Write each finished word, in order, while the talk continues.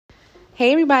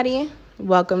Hey everybody,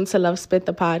 welcome to Love Spit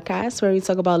the podcast where we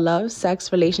talk about love, sex,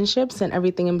 relationships, and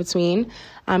everything in between.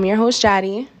 I'm your host,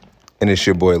 Jaddy. And it's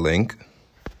your boy, Link.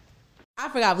 I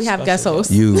forgot we have guest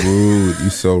hosts. You rude. You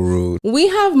so rude. We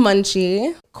have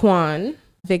Munchie, Quan,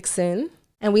 Vixen,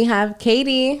 and we have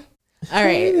Katie. All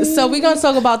right, so we're going to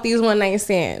talk about these one-night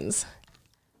stands.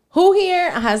 Who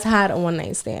here has had a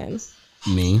one-night stand?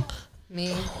 Me.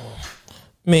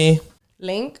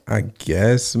 Link? I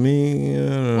guess me.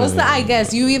 What's the I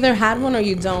guess? You either had one or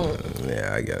you don't.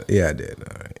 Yeah, I guess. Yeah, I did.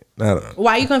 All right. I don't know.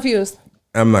 Why are you confused?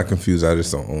 I'm not confused. I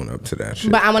just don't own up to that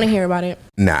shit. But I want to hear about it.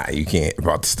 Nah, you can't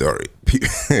about the story.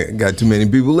 Got too many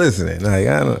people listening. Like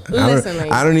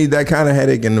I don't need that kind of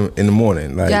headache in the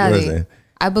morning. Like, listen.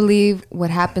 I believe what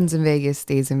happens in Vegas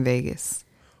stays in Vegas.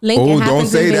 Link, don't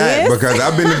say that because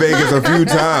I've been to Vegas a few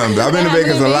times. I've been to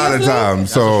Vegas a lot of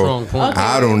times, so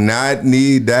I do not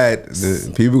need that.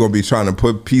 People gonna be trying to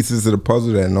put pieces of the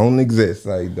puzzle that don't exist.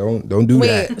 Like, don't do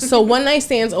that. Wait, so one night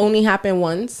stands only happen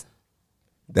once?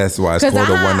 That's why it's called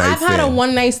a one night stand. I've had a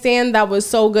one night stand that was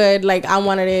so good, like I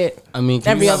wanted it. I mean,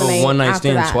 can you have a one night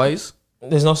stand twice?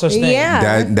 There's no such thing.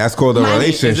 Yeah, that's called a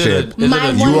relationship. You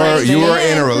are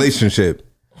in a relationship.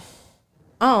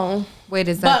 Oh. Wait,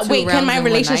 is that can my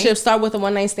relationship start with a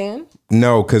one night stand?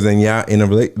 No, because then y'all in a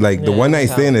the one night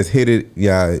stand is hit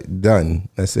it, done.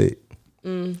 That's it.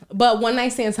 But one night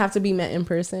stands have to be met in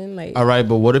person. Like, all right,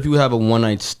 but what if you have a one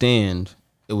night stand?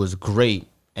 It was great,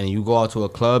 and you go out to a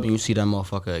club and you see that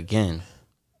motherfucker again.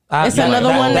 It's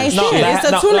another one night stand.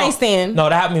 It's a two night stand. No,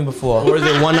 that happened to me before. Or is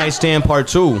it one night stand part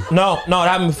 2? No, it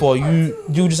happened before. You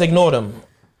just ignore them.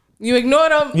 You ignore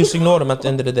them. You just ignore them at the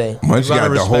end of the day. Munch got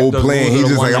the whole plan. He's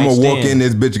just like, I'm gonna walk in,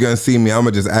 this bitch gonna see me. I'm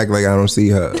gonna just act like I don't see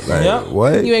her. Like,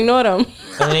 what? You ignore them. And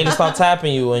then they just start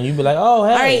tapping you, and you be like, oh,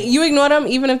 hey. All right, you ignore them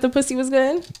even if the pussy was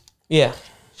good? Yeah.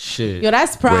 Shit. Yo,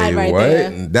 that's pride right what?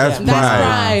 there. That's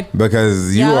pride.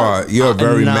 Because you're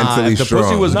very mentally if the strong.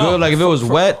 pussy was good, like if it was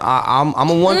wet, I'm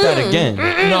gonna want that again.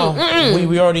 No,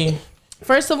 we already.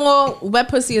 First of all, wet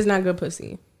pussy is not good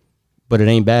pussy. But it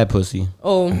ain't bad pussy.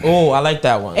 Oh, I like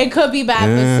that one. It could be bad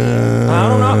pussy. I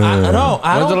don't know.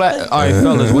 I don't know. All right,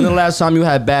 fellas. When the last time you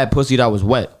had bad pussy that was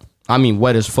wet? I mean,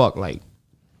 wet as fuck. Like,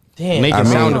 making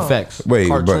sound effects. Wait,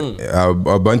 cartoon. but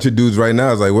a bunch of dudes right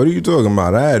now is like, what are you talking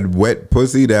about? I had wet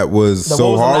pussy that was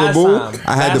so horrible.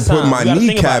 I had to put my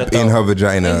kneecap in her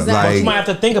vagina. Exactly. Like, you might have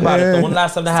to think about it. The one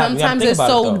last time that happened. Sometimes it's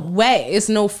so wet, it's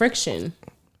no friction.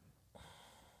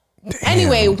 Damn.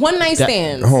 Anyway, one night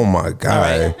stands. Oh my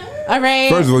God. All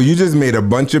right. First of all, you just made a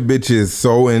bunch of bitches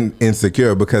so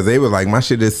insecure because they were like, my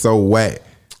shit is so wet.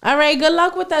 All right, good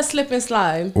luck with that slip and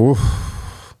slide. Oof.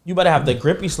 You better have the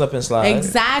grippy slip and slide.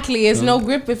 Exactly. It's no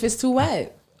grip if it's too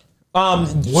wet. What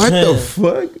the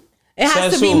fuck? It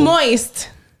has to be moist.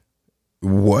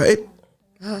 What?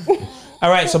 All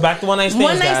right, so back to one night stands.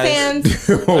 One night stands.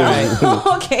 All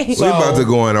right. Okay. We're about to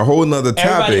go on a whole nother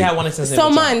topic. Everybody had one night stands. So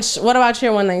Munch, what about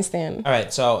your one night stand? All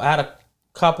right, so I had a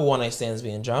couple one night stands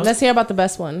being drunk. Let's hear about the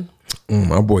best one.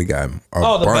 My boy got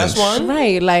the best one?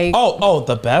 Right, like. Oh,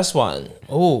 the best one.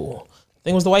 Ooh. I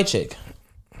think it was the white chick.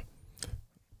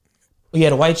 Yeah,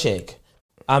 the white chick.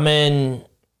 I'm in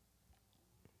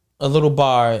a little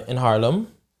bar in Harlem,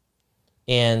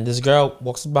 and this girl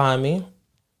walks behind me.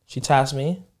 She taps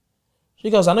me. She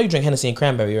goes, I know you drink Hennessy and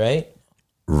cranberry, right?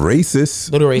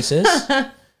 Racist. Little racist.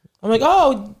 I'm like,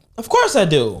 oh, of course I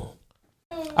do.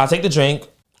 I'll take the drink.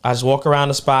 I just walk around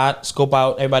the spot, scope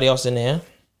out everybody else in there.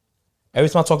 Every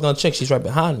time I talk to another chick, she's right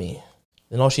behind me.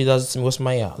 And all she does is to me, whisper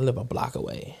my ear, I live a block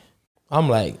away. I'm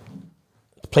like,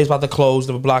 the place about to close,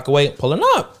 live a block away, pulling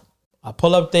up. I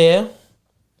pull up there.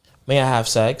 May I have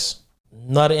sex?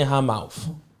 Nut in her mouth.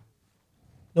 You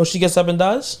know what she gets up and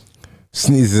does?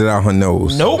 Sneezes it out her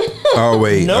nose. Nope. Oh,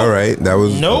 wait. Nope. All right. That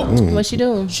was... Nope. What she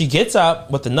do? She gets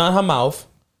up with the nut in her mouth,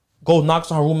 goes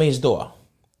knocks on her roommate's door.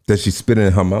 Does she spit it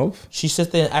in her mouth? She sits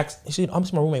there and asks, I'm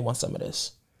just my roommate wants some of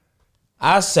this.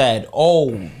 I said,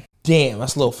 oh, damn,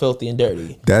 that's a little filthy and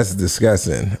dirty. That's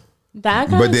disgusting. That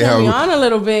kind of turned me on a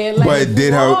little bit. Like, but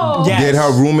did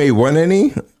her roommate want any?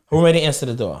 Her roommate didn't answer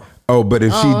the door. Oh, but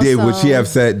if she did, would she have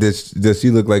said, does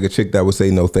she look like a chick that would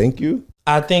say no thank you?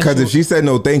 I think because if she said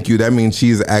no thank you, that means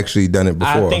she's actually done it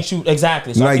before. I think she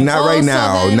exactly. So like not right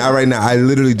now, not right now. I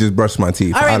literally just brushed my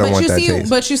teeth. All right, I don't want that taste.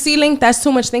 But you see, Link, that's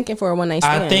too much thinking for a one night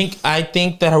stand. I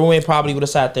think that her roommate probably would have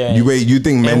sat there. You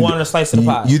think men wanted a slice of the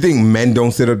pie? You think men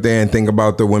don't sit up there and think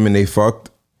about the women they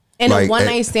fucked? In a one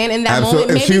night stand in that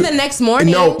moment, maybe the next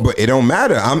morning. No, but it don't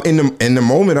matter. I'm in the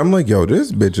moment. I'm like, yo,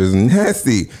 this bitch is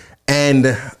nasty,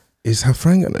 and is her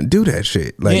friend gonna do that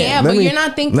shit? Like, yeah, but you're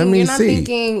not thinking. You're not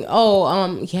thinking.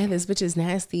 Oh, yeah, this bitch is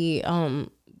nasty.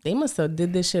 they must have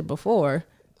did this shit before.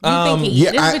 I am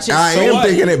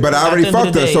thinking it, but I already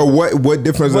fucked her. So what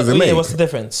difference does it make? What's the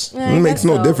difference? Yeah, it makes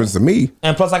no difference to me.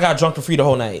 And plus, I got drunk for free the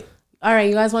whole night. All right,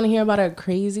 you guys want to hear about a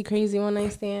crazy one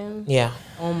night stand? Yeah.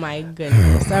 Oh my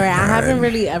goodness. All right, I haven't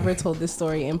really ever told this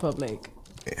story in public.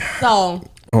 So.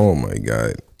 Oh my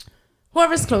God.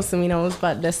 Whoever's close to me knows,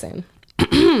 but listen.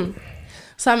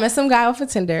 So I met some guy off of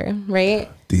Tinder, right?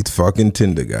 These fucking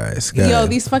Tinder guys. Yo,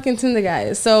 these fucking Tinder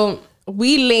guys. So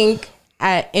we link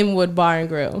at Inwood Bar and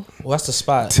Grill. What's the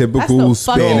spot? Typical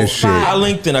Spanish shit. I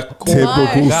linked in a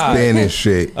typical Spanish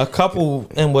shit. A couple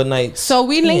Inwood nights. So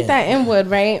we linked at Inwood,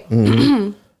 right?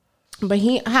 But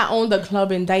he had owned a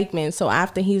club in Dykeman. So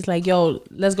after he's like, yo,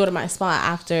 let's go to my spot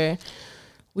after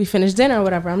we finish dinner or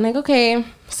whatever. I'm like, okay.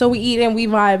 So we eating, we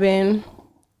vibing.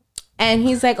 And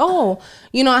he's like, oh,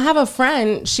 you know, I have a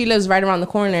friend. She lives right around the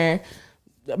corner.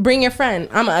 Bring your friend.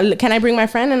 Can I bring my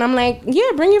friend? And I'm like, yeah,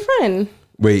 bring your friend.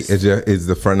 Wait, is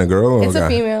the friend a girl or it's a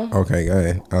female? Okay, go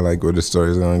ahead. I like where the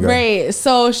story's going. Right.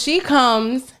 So she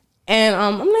comes and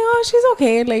I'm like, oh, she's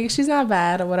okay. Like, she's not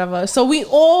bad or whatever. So we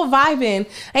all vibing. And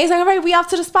he's like, all right, we out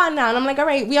to the spot now. And I'm like, all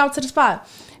right, we out to the spot.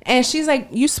 And she's like,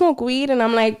 you smoke weed? And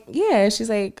I'm like, yeah. She's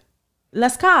like,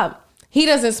 let's cop. He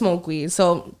doesn't smoke weed.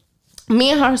 So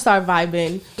me and her start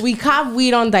vibing. We cop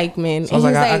weed on Dykeman. Sounds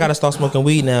like I gotta start smoking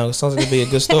weed now. It sounds like it'd be a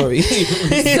good story. so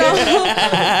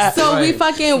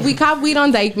right. we cop weed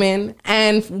on Dykeman,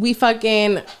 and he's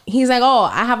like, oh,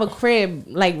 I have a crib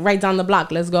like right down the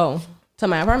block. Let's go to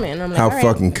my apartment. And I'm like, how right.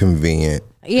 fucking convenient.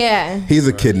 Yeah. He's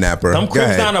a kidnapper. Them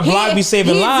cribs down the block be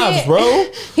saving lives,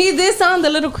 bro. He did sound a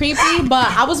little creepy, but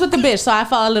I was with the bitch, so I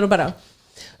felt a little better.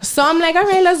 So I'm like, all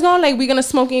right, let's go. Like, we're gonna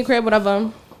smoke in your crib, whatever.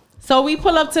 So we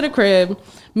pull up to the crib.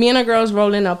 Me and the girls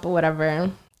rolling up or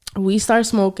whatever. We start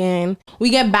smoking.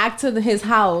 We get back to his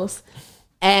house,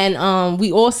 and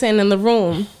we all sitting in the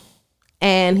room.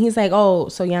 And he's like, oh,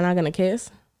 so you're not gonna kiss?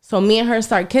 So me and her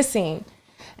start kissing.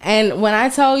 And when I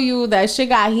tell you that shit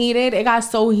got heated, it got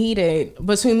so heated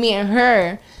between me and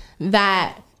her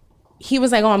that he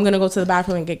was like, oh, I'm gonna go to the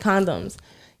bathroom and get condoms.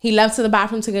 He left to the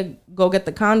bathroom to go get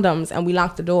the condoms, and we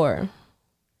locked the door.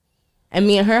 And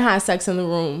me and her had sex in the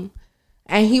room.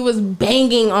 And he was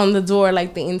banging on the door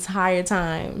like the entire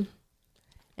time.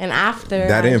 And after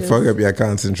that didn't fuck up your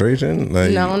concentration?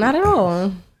 Like, no, not at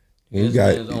all. You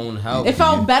got his own house. It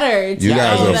felt better. You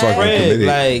guys are fucking committed.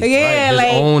 Like, yeah, his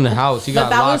like own house. He got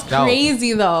locked out. That was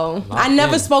crazy though. Locked I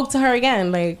never in. spoke to her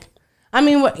again. Like, I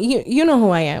mean, you know who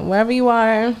I am. Wherever you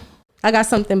are, I got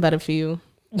something better for you.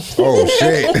 Oh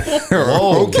shit.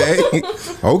 Okay.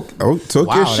 Oh,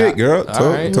 talk your shit, girl.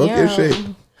 Talk your shit.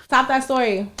 Stop that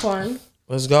story, Quan.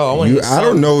 Let's go. I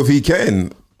don't know if he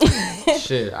can.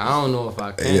 Shit, I don't know if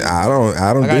I can.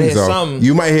 I don't think so. Something.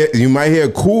 You might hear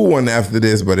a cool one after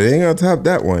this, but it ain't gonna top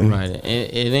that one. Right.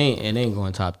 It ain't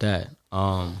gonna top that.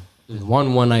 There's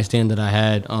one night stand that I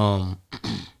had. So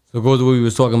it goes to what we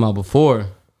was talking about before.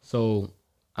 So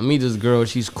I meet this girl,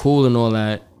 she's cool and all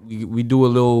that. We do a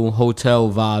little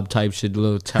hotel vibe type shit,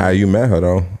 How you met her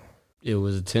though? It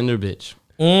was a Tinder bitch.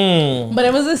 But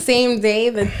it was the same day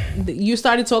that you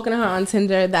started talking to her on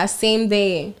Tinder. That same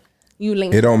day you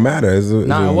linked. It don't matter. It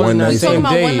wasn't that same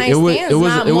day.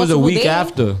 It was a week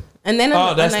after. And then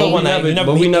that's the one night.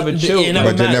 We never chilled.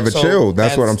 But they never chilled.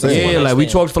 That's what I'm saying. Yeah, like we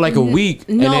talked for like a week.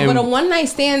 No, and then, but a one night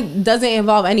stand doesn't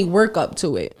involve any work up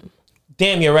to it.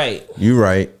 Damn, you're right. You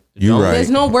right. There's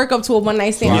no work up to a one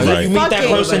night stand. You meet that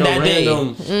person that day.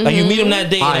 Like you meet him that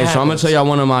day. All right, so I'm gonna tell y'all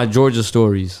one of my Georgia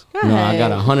stories. No, I got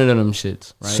 100 of them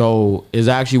shits. Right? So it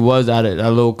actually was at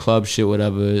a little club shit,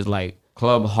 whatever. It's like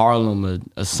Club Harlem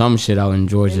or some shit out in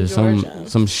Georgia.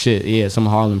 Some shit, yeah, some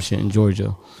Harlem shit in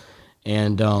Georgia.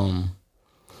 And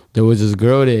there was this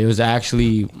girl there. It was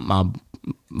actually my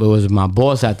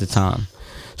boss at the time.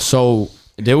 So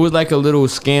there was like a little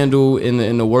scandal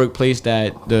in the workplace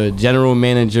that the general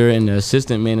manager and the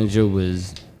assistant manager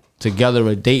was together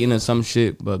or dating or some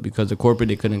shit, but because of corporate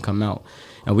they couldn't come out.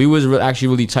 And we was actually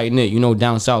really tight knit. You know,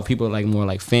 down south people are like more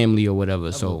like family or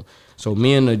whatever. So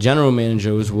me and the general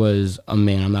manager was a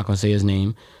man. I'm not gonna say his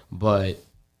name, but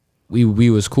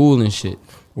we was cool and shit.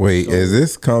 Wait, is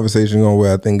this conversation going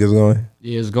where I think it's going?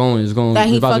 Yeah, it's going. That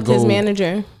he fucked his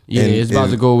manager. Yeah, it's about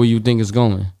to go where you think it's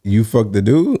going. You fucked the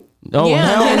dude? No,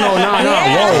 hell no, no.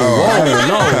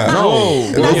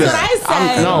 That's what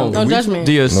I said. No judgment.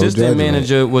 The assistant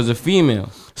manager was a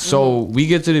female. So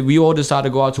we all decided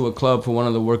to go out to a club for one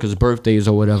of the workers' birthdays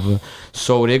or whatever.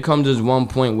 So there comes this one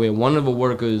point where one of the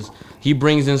workers, he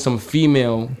brings in some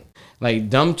female like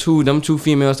them two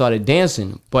females started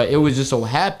dancing, but it was just so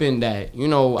happened that, you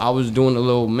know, I was doing a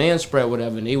little man spread,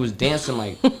 whatever, and they was dancing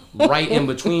like right in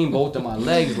between both of my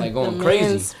legs, like going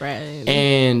crazy.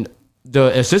 And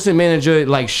the assistant manager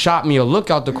like shot me a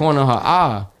look out the corner of her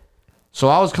eye. So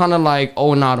I was kind of like,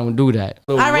 oh, nah, don't do that.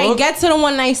 So all right, get to the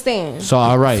one night stand. So,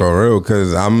 all right. For real,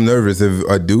 because I'm nervous if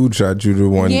a dude shot you the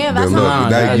one. Yeah, that's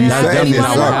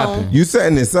you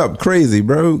setting this up crazy,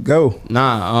 bro. Go.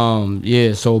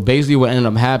 Yeah, so basically what ended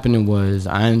up happening was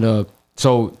I ended up,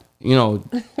 so, you know,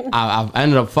 I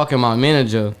ended up fucking my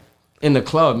manager in the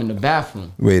club, in the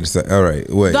bathroom. Wait a second. All right.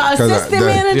 Wait. The assistant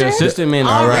manager? The assistant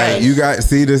manager. All right. You got,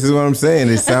 see, this is what I'm saying.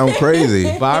 It sounds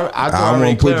crazy. But I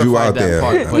won't put you out there.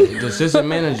 Part, but the assistant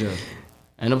manager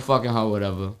ended up fucking her,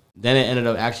 whatever. Then it ended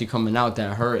up actually coming out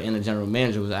that her and the general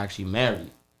manager was actually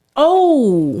married.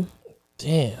 Oh.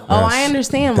 Damn. Oh, I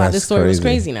understand why this story was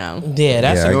crazy now. Yeah,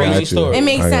 that's a crazy story. It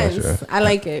makes sense. I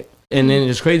like it. And then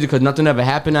it's crazy because nothing ever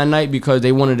happened that night because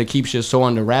they wanted to keep shit so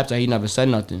under wraps that he never said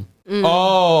nothing.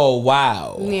 Oh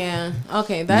wow. Yeah.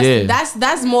 Okay.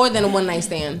 That's more than a one night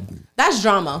stand. That's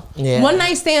drama. Yeah. One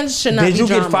night stands should not be drama.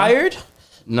 Did you get fired?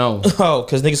 No. Oh,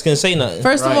 because niggas couldn't say nothing.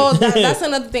 First of all, that's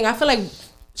another thing. I feel like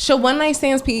should one night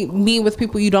stands be with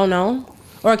people you don't know,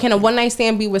 or can a one night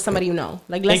stand be with somebody you know?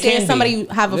 Like let's say it's somebody you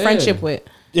have a friendship with.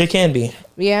 It can be.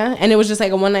 Yeah, and it was just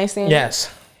like a one night stand.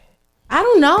 Yes. I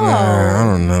don't know. I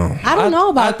don't know. I don't know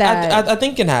about that. I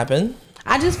think it can happen.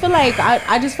 I just feel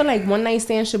like one night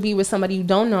stand should be with somebody you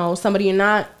don't know, somebody you're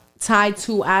not tied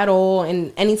to at all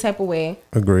in any type of way.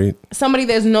 Agreed. Somebody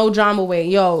there's no drama with.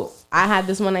 Yo, I had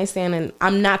this one night stand and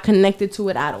I'm not connected to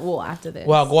it at all after this.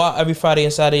 Well, go out every Friday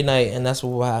and Saturday night and that's what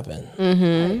will happen.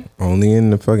 Mm-hmm. Only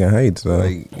in the fucking Heights, though.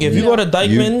 Like, if you go to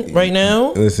Dykeman right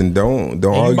now, listen, don't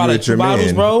argue with your bottles,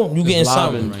 man, bro. You getting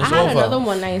something? I had another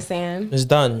one night stand. It's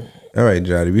done. All right,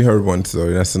 Jody, we heard one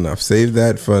story. That's enough. Save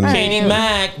that for Katie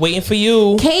Mack, waiting for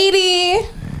you. Katie.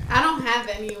 I don't have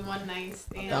any one night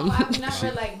stand. I've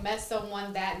never like met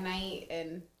someone that night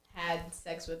and had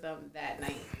sex with them that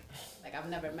night. Like I've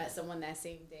never met someone that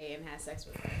same day and had sex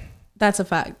with them. That's a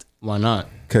fact. Why not?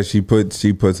 Because she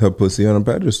puts her pussy on a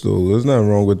pedestal. There's nothing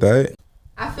wrong with that.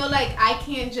 I feel like I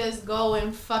can't just go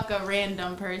and fuck a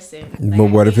random person. Like,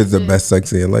 but what if it's the best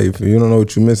sex of your life? You don't know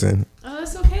what you're missing. Oh,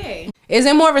 it's okay. Is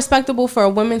it more respectable for a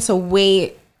woman to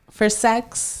wait for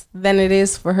sex than it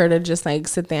is for her to just like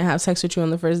sit there and have sex with you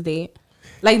on the first date?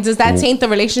 Like, does that taint the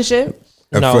relationship?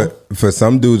 No. For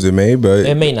some dudes it may, but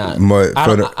it may not.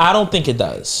 I don't think it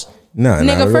does. Nah,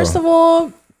 nigga, first of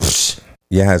all,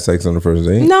 you had sex on the first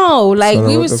date? No, like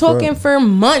we was talking for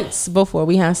months before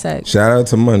we had sex. Shout out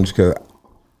to Munch, cause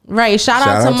right. Shout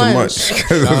out to Munch.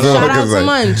 Shout out to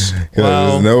Munch.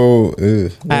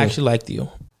 Well, I actually liked you.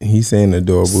 He's saying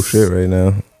adorable shit right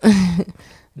now.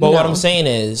 But what I'm saying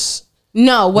is,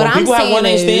 no. What I'm people saying have one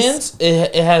night is,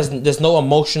 stands. There's no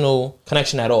emotional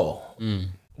connection at all.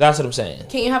 That's what I'm saying.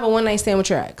 Can you have a one night stand with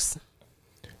your ex?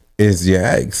 It's your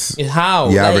ex. How?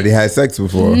 You already had sex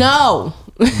before. No.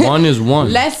 One is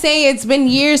one. Let's say it's been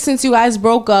years since you guys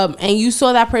broke up and you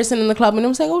saw that person in the club and it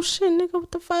was like, oh shit, nigga,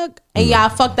 what the fuck? And y'all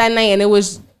fucked that night and it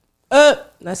was,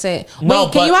 that's it. No,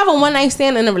 wait, can you have a one night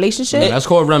stand in a relationship? That's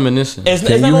called reminiscing. It's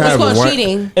called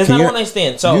cheating. It's not a one night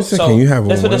stand. So can you have a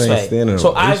one night stand in a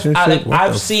relationship?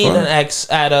 I've seen an ex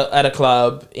at a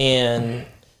club and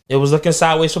it was looking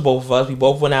sideways for both of us. We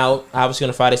both went out, obviously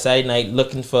on a Friday, Saturday night,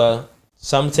 looking for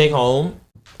something to take home.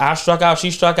 I struck out,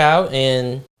 she struck out,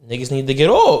 and niggas need to get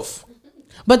off.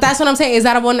 But that's what I'm saying. Is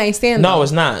that a one night stand? No,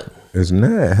 it's not. It's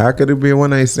not. How could it be a one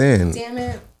night stand? Damn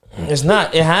it. It's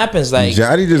not. It happens. Like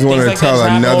Jody just want to tell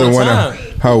another one of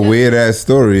her weird ass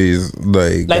stories.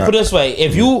 Like put it this way: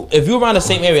 if you around the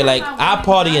same area, like I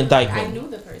party in Dykeman. I knew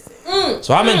the person.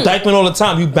 So I'm in Dykeman all the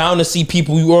time. You bound to see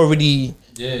people you already.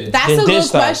 Yeah. That's a good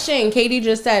question. Katie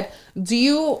just said,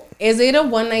 is it a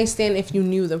one night stand if you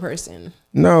knew the person?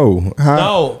 No. How?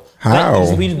 No.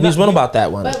 How? We just went about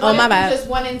that one. But my bad. Just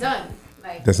one and done.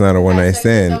 Like, that's not a one night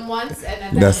stand.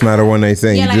 That's not a one night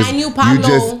stand. Yeah, I knew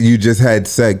Pablo. You just had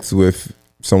sex with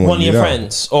someone. One of your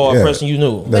friends or a person you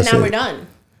knew. But now we're done.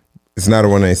 It's not a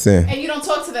one night stand. And you don't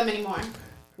talk to them anymore.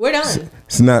 We're done.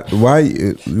 It's not. Why?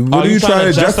 What are you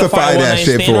trying to justify that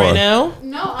shit for? Right now?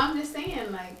 No, I'm just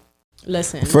saying, like.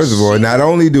 Listen. First of all,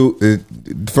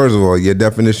 your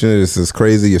definition of this is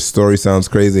crazy. Your story sounds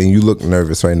crazy, and you look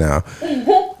nervous right now.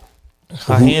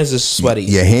 Her hands are sweaty.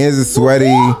 Your hands are sweaty.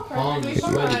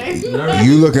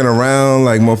 You looking around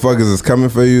like motherfuckers is coming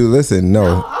for you. Listen,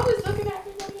 no. I was looking at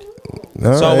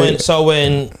people. So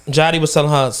when Jody was telling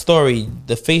her story,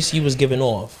 the face she was giving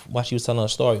off while she was telling her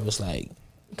story was like,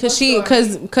 because she's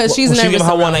nervous. She gave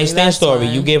her one night stand story.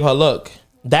 Fine. You gave her look.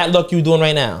 That look you doing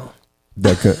right now.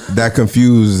 That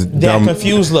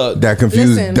confused look. That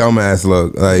confused Listen. dumbass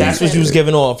look. Like That's what you was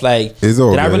giving off. Like, It's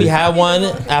all did I really good. have one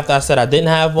after I said I didn't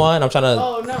have one? I'm trying to.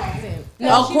 Oh no, I didn't.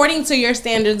 No, according to your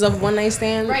standards of one night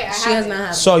stand, Right, I she has haven't. not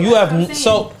had. So you have The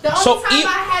so only time e- I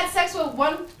had sex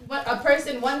with a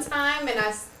person one time and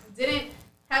I didn't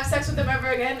have sex with them ever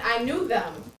again, I knew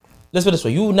them. let's put it this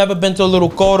way. You never been to a little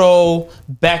coro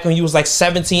back when you was like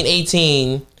 17,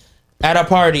 18 at a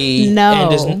party. No.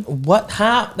 And just, what?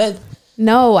 How?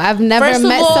 No, I've never First of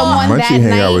met all- someone Munchie that hang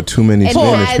night out with too many and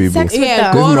Spanish had people. sex with Yeah,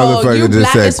 them. This Gordo, motherfucker you just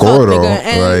black said as fuck, Gordo. nigga.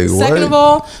 And Like, second what? of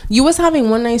all, you was having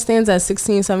one night stands at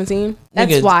 16, 17.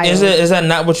 That's Nigga, wild. Is that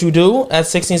not what you do at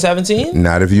 16, 17?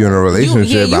 Not if you're in a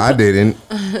relationship. you- I didn't.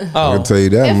 I can tell you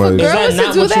that If a much. girl that was not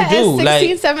to do what you that do? at 16,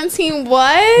 Like- 17,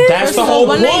 what? That's the So whole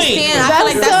one point. night stand, I feel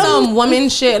like That's that's some- some woman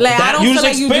shit. Like I don't feel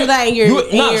like you do that in your.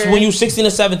 when you're 16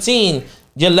 or 17,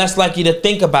 you're less likely to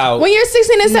think about. When you're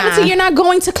 16 and 17, Nah. you're not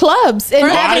going to clubs and I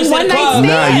having didn't one say night clubs.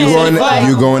 stands. Nah,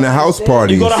 you going to house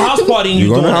parties. You go to house party and you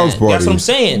You go to doing house that. party. That's what I'm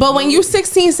saying. But when you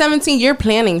 16, 17, you're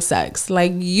planning sex.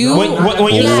 Like you. when you're What?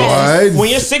 when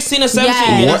you're 16 or 17,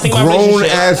 Yes. you're not What thinking about grown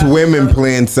relationship. ass women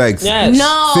playing sex? Yes.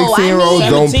 No, 16-year-olds I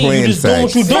mean, don't 17, plan you just doing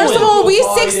what sex. you doing. First of all, we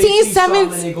 16,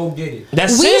 17. They go get it.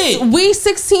 That's We it.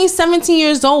 16, 17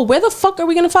 years old. Where the fuck are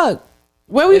we gonna fuck?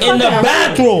 Where we In fucking? the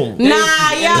bathroom. Nah,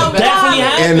 yo,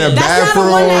 Definitely In the That's not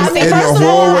a one night bathroom, stand. in First the of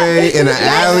all, hallway, in the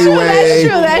alleyway.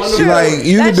 That's true. Like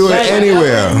you can do it That's true.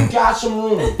 anywhere. Got some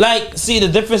room. Like, see, the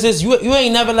difference is you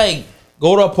ain't never like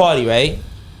go to a party, right?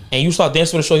 And you start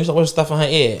dancing with a show, you start putting stuff in her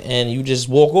ear, and you just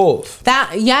walk off.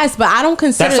 That yes, but I don't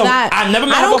consider That's a- that. I never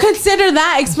met I her don't before. consider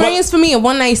that experience for me a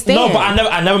one night stand. No, but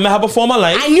I never met her before in my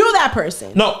life. I knew that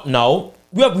person. No.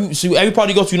 So every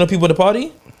party you go to, you know people at the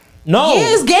party? No. He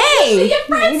is gay.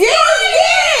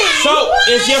 So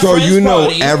it's your So friend's you know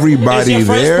party. everybody It's your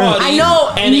friend's there? party, I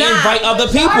know, and you nah. invite other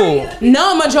people.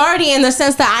 No, majority in the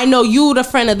sense that I know you the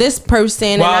friend of this person,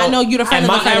 and I know you the friend in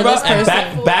of the my friend era, of this and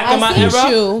person. back in my I see era,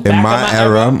 you. back In my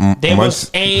era, there much-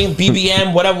 was AIM,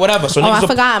 BBM, whatever. So Oh, I niggas will-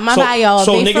 forgot. My so, bad, y'all.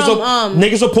 So They niggas from, will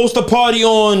niggas will post a party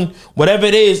on whatever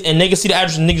it is, and niggas see the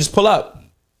address, and niggas just pull up.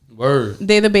 Word.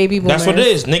 They the baby boomers. That's what it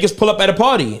is. Niggas pull up at a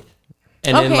party.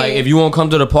 And then Okay. like if you won't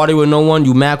come to the party with no one,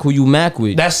 you mack who you mack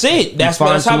with. That's it. That's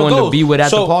find that's how it someone to goes. be with at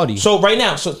the so, party. So right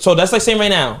now, so that's like saying right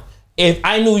now, if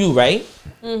I knew you, right,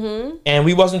 and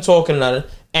we wasn't talking nothing,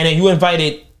 and then you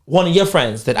invited one of your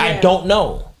friends that I don't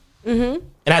know, and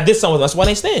I did something with her, that's why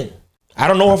they stand. I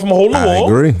don't know her from a hole in the I wall.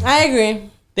 agree. I agree.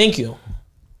 Thank you.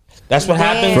 That's what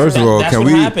happened. First of all, that's can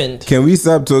what we happened.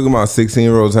 stop talking about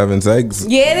 16-years having sex?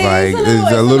 Yeah, it is. Like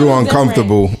it's a little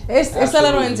uncomfortable. different. It's a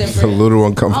little It's a indifferent. little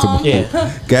uncomfortable. Yeah. Go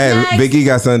ahead, Next. Vicky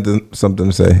got something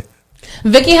to say.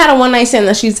 Vicky had a one night stand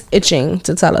that she's itching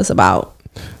to tell us about.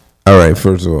 All right,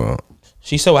 first of all,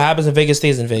 She said what happens in Vegas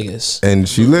stays in Vegas. and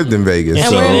she lived in Vegas, And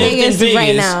so we're in Lived Vegas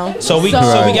right now. So we So,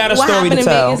 got a what story happened to in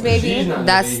tell. Vegas, baby?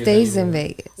 That stays in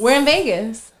Vegas. We're in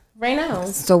Vegas right now.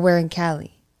 So we're in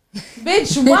Cali.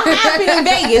 Bitch, what happened in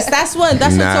Vegas? That's what nah,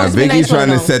 supposed to be Vicky's nice trying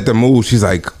to know. set the mood. She's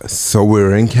like, so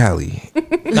we're in Cali.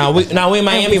 Now we in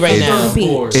Miami right now.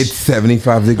 It's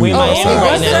 75 degrees We in Miami outside.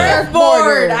 right now.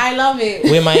 Surfboard. I love it.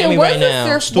 We're in Miami What's right a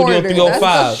now. Studio surfboarder?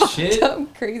 305. That's some fucked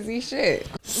up, crazy shit.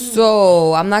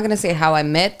 So I'm not gonna say how I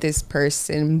met this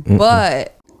person,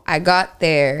 but I got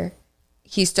there.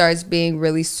 He starts being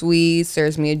really sweet,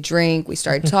 serves me a drink. We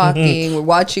start talking. We're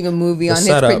watching a movie on his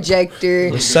setup.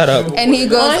 projector. Set up. And he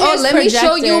goes, On "Oh, his let me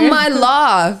show you projector. my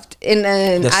loft." And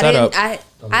then The I setup. didn't.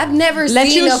 I've never Let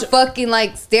seen you a sh- fucking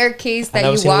like staircase that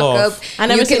never you seen walk loft. up. I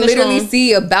never you seen can this literally one.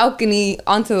 see a balcony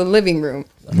onto the living room.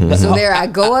 So there I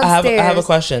go I upstairs. have a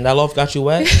question. That loft got you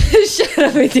wet? Shut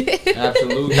up, it did.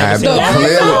 Absolutely.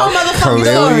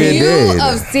 Clearly it View did.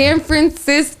 of San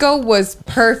Francisco was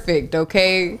perfect.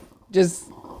 Okay,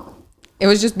 it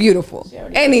was just beautiful.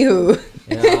 Anywho,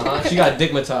 She got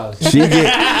digmatized.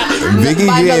 Vicky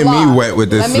By the getting me law. wet with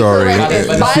this Let me story. correct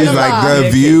this. By She's the like law. the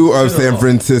view of San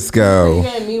Francisco.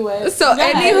 so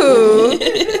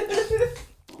anywho,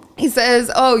 he says,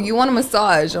 "Oh, you want a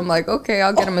massage?" I'm like, "Okay,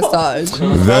 I'll get a massage."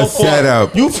 The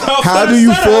setup. You fell for How the do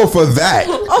you setup. fall for that?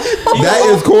 That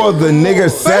is called the nigga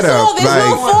First of all, setup. there's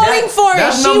no Like, falling for it.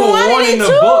 That's She number one wanted in it the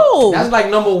too. book. That's like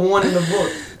number one in the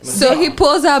book. So he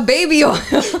pulls out baby oil.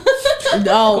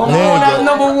 Oh, That's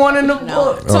number one in the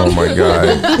book. oh my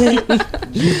god.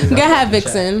 go ahead,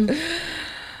 Vixen.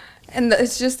 And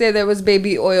it's just there was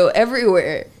baby oil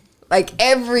everywhere. Like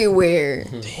everywhere.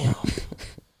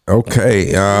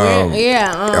 Okay. Yeah.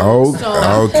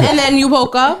 Okay. And then you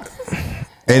woke up.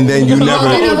 And then you Then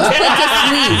I never. was put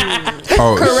to sleep.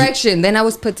 Oh, Correction. Then I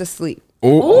was put to sleep.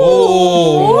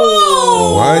 Oh,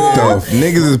 what the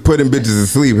niggas is putting bitches to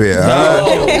sleep here?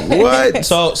 What?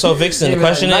 So Vixen, the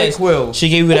question is, she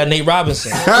gave you that Nate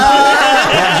Robinson.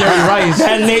 Jerry Rice.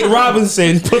 That Nate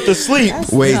Robinson put to sleep.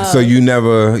 Wait, so you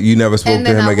never spoke And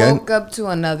to then him I again? woke up to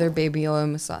another baby oil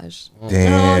massage.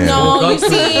 Damn. No, you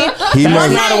see, He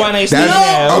must. Not a one night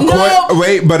That's stand.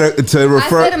 wait, but to I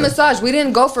refer said a massage. We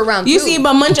didn't go for round you two. see,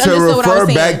 but Munch to understood what I refer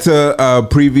was saying. back to a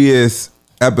previous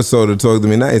episode of Talk to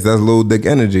Me Nice. That's little dick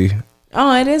energy.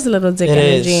 Oh, it is a little dick It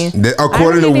energy. is.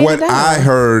 According to already what did that. I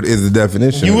heard is the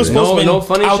definition. You of was it. supposed to No be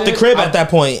funny out the shit? crib at that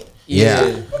point.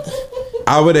 Yeah.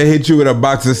 I would have hit you with a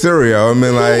box of cereal. I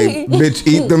mean, like, bitch,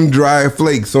 eat them dry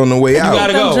flakes on the way out. You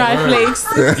gotta Some go. dry flakes.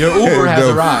 Your Uber has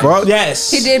The arrived. fuck? Yes.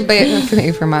 He did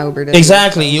pay for my Uber.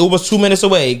 Exactly. You was 2 minutes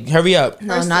away. Hurry up.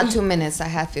 No, not 2 minutes. I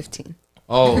had 15.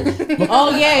 Oh,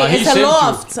 Oh yeah, he it's sent a you.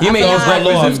 loft. He made I his forgot.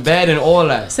 breakfast in bed and all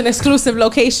that. It's an exclusive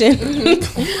location.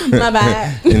 My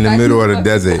bad. In the middle of the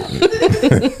desert.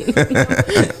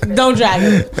 Don't drag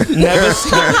it. Never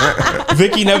seen,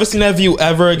 Vicky never seen that view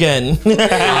ever again. No,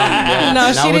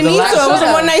 That she was didn't the need to. last It was a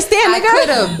one. one night stand, I nigga. could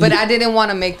have, but I didn't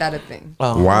want to make that a thing.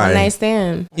 One Why? night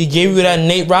stand. He gave you that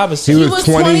Nate Robinson. He was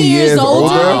 20 years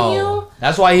older. than you.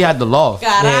 That's why he had the loft.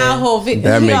 Carajo,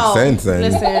 That makes sense, then.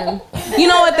 Listen, you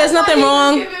know what? There's nothing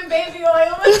wrong. Giving baby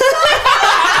oil.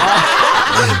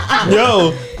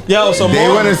 Yo, so They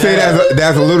want to say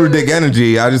that's a little dick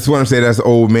energy. I just want to say that's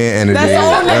old man energy. That's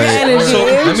old nigga energy.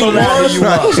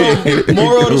 So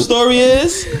moral of the story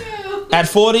is, at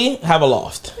 40, have a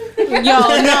loft. Yo, no.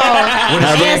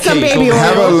 And some baby oil.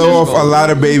 Have a lot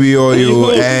of baby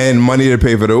oil and money to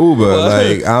pay for the Uber.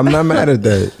 Like, I'm not mad at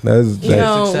that. That's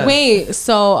Yo, success. wait.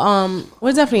 So,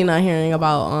 we're definitely not hearing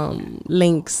about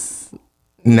links.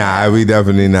 nah, we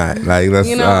definitely not. Like, let's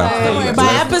You know, don't worry.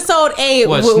 By episode 8,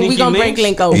 What, we sneaky gonna break links?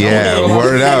 link over. yeah,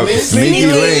 word out. Sneaky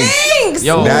links.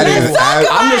 Yo, That Let's is talk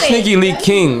about I'm the it. sneaky leak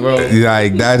king, bro.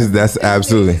 Like that's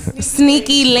absolutely.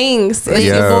 Sneaky links. It's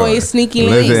your Yo, boy Sneaky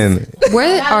Links. listen,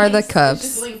 Where are the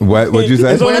cups? what you say?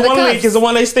 There's only the one cups? link. It's the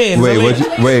one they stand. Wait, what you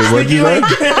say? Where? Wait,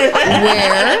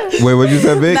 what you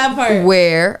say, Vic? That part.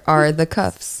 Where are the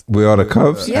cuffs? We all the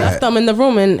cups? Yeah, left them in the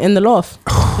room in the loft.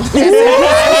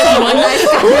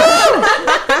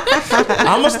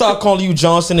 I'm gonna start calling you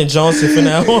Johnson and Johnson for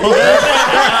now.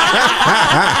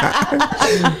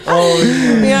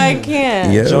 Yeah, I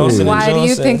can't. Yeah. Johnson. Why do you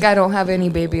Johnson. think I don't have any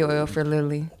baby oil for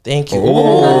Lily? Thank you.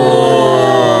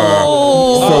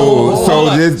 So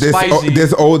Spicy.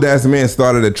 this old ass man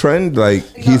started a trend. Like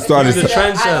he started. He's a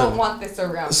trendsetter. want this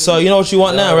around. So you know what you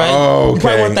want now, right? Oh, You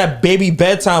probably okay. want that baby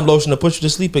bedtime lotion to put you to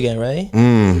sleep again, right?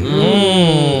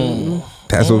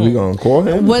 That's what we gonna call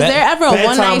him. Was there ever a bedtime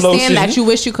one night lotion. stand that you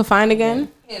wish you could find again?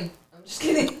 I'm just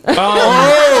kidding.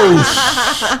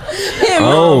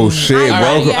 Oh shit!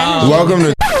 yeah. Welcome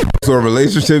to. So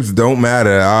relationships don't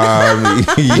matter.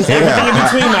 Everything in Yeah,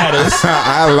 between matters.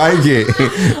 I like it.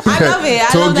 I love it. I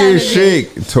Talk love that your energy.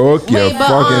 shit. Talk your Wait, but,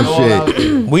 fucking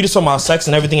shit. We just talking about sex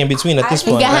and everything in between at this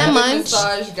point. Get right? her munch.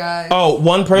 Massage guy. Oh,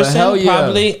 one person hell yeah.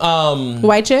 probably.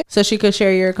 White chick, so she could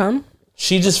share your cum.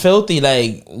 She just filthy.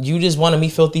 Like you just want to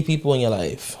meet filthy people in your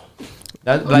life.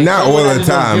 That, like, Not someone all that the just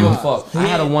don't time. Give a fuck. I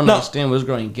had a one No. night stand with this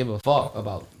girl and give a fuck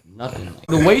about nothing.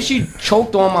 The way she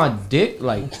choked on my dick,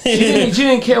 like she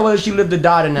didn't care whether she lived or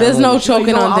died in that. There's no moment. She's like,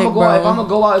 choking you know, on I'ma dick, go out- bro. If I'm gonna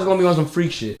go out, it's gonna be on some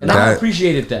freak shit, and I That-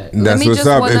 appreciated that. That's me what's just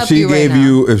up. one If up she you right gave now.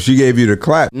 you, if she gave you the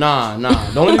clap Nah.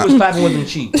 The only thing was clapping was them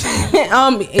cheeks. into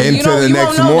you the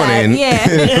next won't know morning, that.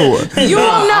 Yeah, you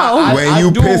won't know. when I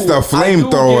you do- pissed a I do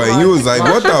flamethrower, get and you was like,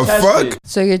 my "What the shit fuck?" tested.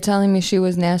 So you're telling me she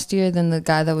was nastier than the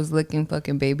guy that was licking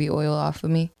fucking baby oil off of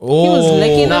me? He was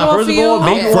licking it Nah, off first of of all,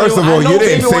 you. baby oil, First of all, I know you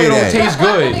didn't baby say oil that. don't taste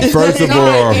good. First of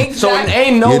all, So it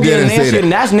ain't no You getting didn't say nasty, that.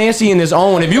 and that's nasty in its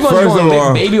own. If you're gonna first go of and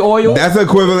all, lick baby oil, that's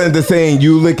equivalent to saying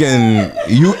you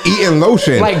eating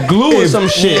lotion, Like glue or some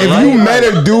shit, If right? you met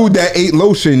a dude that ate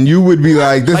lotion, you would be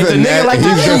like, "This like is the nigga like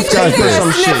he's the disgusting."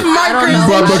 some shit. I don't know.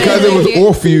 But I because didn't it was like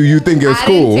off for you think it's I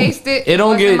cool. didn't taste it. It don't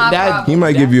Wasn't get my that- problem. He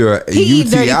might give you a He eat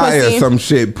dirty UTI or pussy. some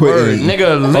shit. Word, Putting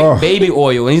nigga lick Oh. baby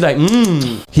oil, and he's like,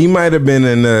 He might have been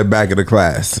in the back of the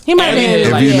class. He might Every be. day,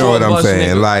 If like, you know what I'm bus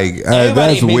saying, nigga. like Everybody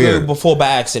that's ate baby oil weird. before by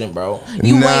accident, bro.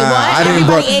 You nah, wait, what? I didn't.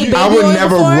 Everybody ate I baby would oil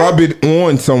never before? rub it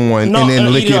on someone No, and then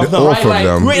and lick eat it it off the- off right, of like,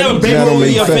 them. You ain't have a That baby don't oil in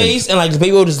make your sense. face and like the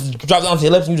baby oil just dropped onto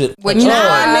your lips and you just What like, you Nah,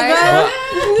 oh. nigga.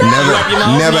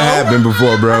 Never happened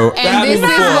before, bro. And That this is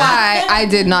before. why I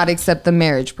did not accept the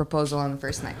marriage proposal on the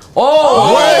first night.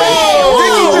 oh,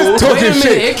 Vicky just wait a talking minute,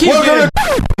 shit. it keeps Welcome getting-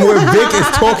 where Vic is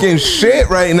talking shit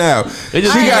right now. She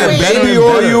just got a better baby and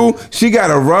on better. you. She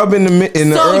got a rub in the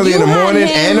So early in the you had morning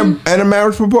him- and a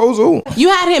marriage proposal. You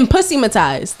had him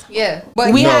pussymatized. Yeah,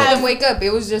 but We he have- didn't wake up.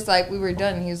 It was just like we were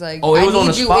done. He was like, Oh, it "I was on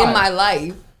need the you spot. in my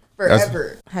life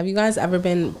forever." Have you guys ever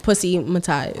been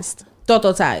pussymatized?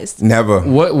 Tototized. Never.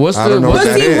 What's I don't know what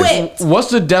that Pussy is.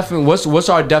 whipped. What's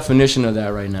our definition of that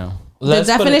right now? Let's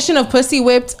The put it- definition of pussy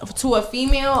whipped to a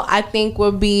female, I think,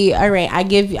 would be, all right,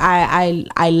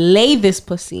 I lay this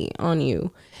pussy on you,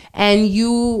 and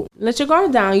you let your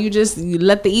guard down. You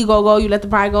let the ego go. You let the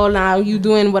pride go. Now you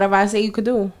doing whatever I say you could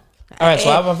do. All right,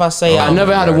 so if I say I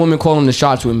never had a woman calling the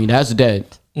shots with me. That's dead.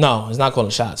 no, it's not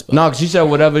calling shots. But No, because she said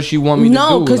whatever she want me to do.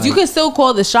 No, because you like- can still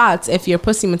call the shots if you're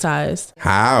pussymatized.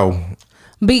 How?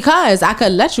 Because I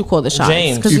could let you call the shots.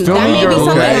 James, Because you feel that me? may be You're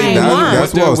something okay. I That's- want.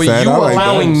 that's well with said. you I like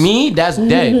allowing that. me, that's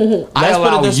dead. I Let's put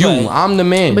it allow this you. way. I'm the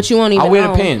man. But you won't even I wear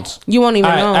know. the pants. You won't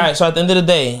even all know. right. So at the end of the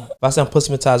day, if I say I'm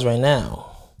pussymatized right now,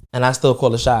 and I still call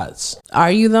the shots, Are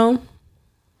you though?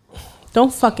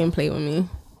 Don't fucking play with me.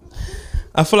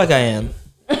 I feel like I am.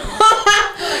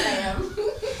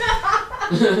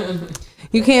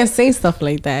 You can't say stuff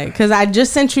like that because I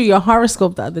just sent you your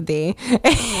horoscope the other day.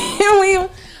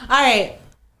 All right,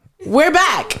 we're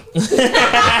back.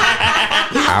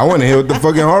 I want to hear what the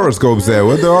fucking horoscope said.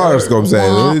 What the horoscope said?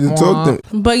 Talk to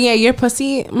me. But yeah, you're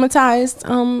pussymatized.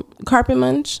 Carpet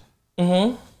munch.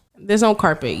 Mm-hmm. There's no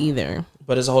carpet either.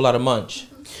 But it's a whole lot of munch.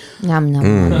 Nom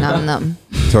nom nom nom.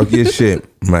 Talk your shit,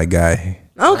 my guy.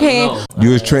 Okay, You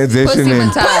was transitioning.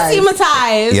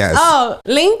 pussymatized. Yes. Oh,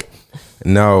 Link.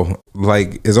 No,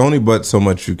 like it's only but so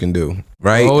much you can do,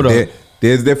 right? Hold on.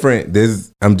 There's different.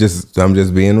 I'm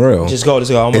just being real. Just go.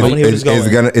 I'm gonna hear this going.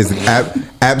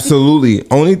 Absolutely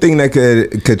only thing that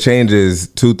could change is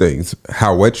two things: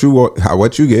 how wet you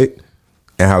get,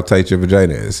 and how tight your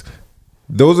vagina is.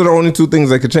 Those are the only two things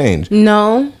that could change.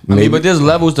 No. I mean, but there's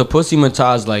levels to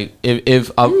pussymatized. Like if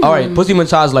all right,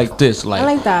 pussymatized like this. Like, I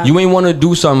like that. You ain't want to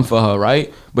do something for her,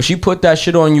 right? But she put that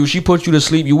shit on you. She put you to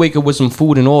sleep. You wake up with some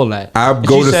food and all that. I And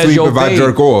go she to says, sleep "Yo, if I babe,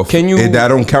 jerk off. Can you? That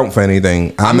don't count for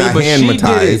anything. I'm not but she did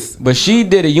handmatized. it. But she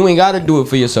did it. You ain't got to do it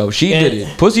for yourself. She did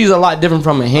it. Pussy's a lot different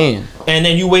from a hand. And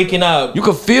then you waking up. You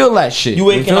can feel that shit. You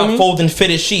waking feel up me? folding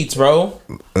fitted sheets, bro.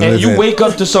 And you Listen. wake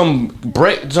up to some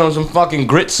some fucking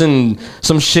grits and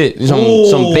some shit,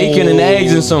 some bacon and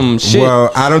eggs and some shit.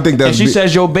 Well, I don't think that's. and she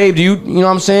says, "Yo, babe, do you know what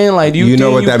I'm saying? Like, do you, You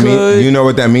know think what that could?" means? You know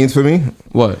what that means for me?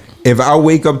 What? If I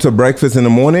wake up to breakfast in the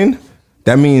morning,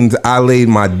 that means I laid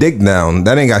my dick down.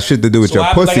 That ain't got shit to do with So your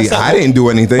like pussy. I said, I didn't do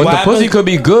anything. But Why the pussy happens- could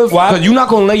be good Why- because you're not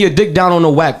gonna lay your dick down on a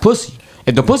whack pussy.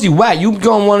 If the pussy whack, you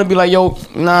gonna want to be like, "Yo,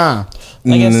 nah."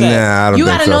 Like I said, Nah, I don't You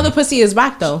think gotta so. know the pussy is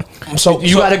whack though. So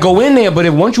You gotta go in there, but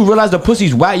if once you realize the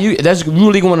pussy's whack, that's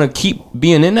really gonna keep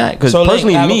being in that. Because So, like,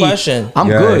 personally, I have a me, question. I'm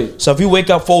Yeah. good. So if you wake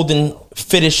up folding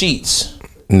fitted sheets,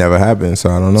 Never happened, so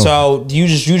I don't know. so you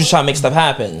just try to make stuff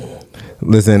happen.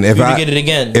 Listen, if For you to I get it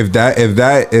again. if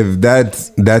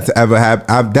that's ever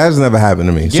happened, that's never happened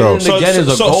to me. So it Again is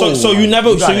a goal. So you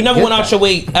never gotta get went out that. your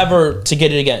way ever to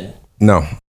get it again. no,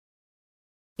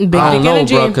 Big I don't dick know,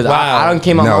 energy. bro, because Wow. I done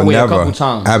came out no, my way never, a couple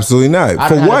times. absolutely not. I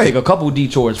For done had to take a what? couple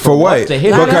detours. For what? To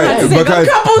hit I Because- done had to take because- a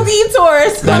couple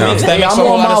detours. That No. makes Hey, a I'm whole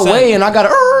on lot of my sense. way and I gotta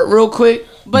real quick.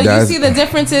 But That's- you see the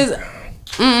differences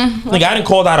Like I didn't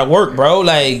call out of work, bro.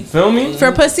 Like Feel me?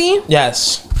 for pussy.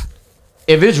 yes,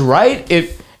 If it's right,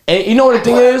 and you know what the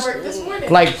thing is,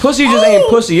 like pussy just ain't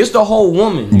pussy. It's the whole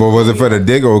woman. But was it for the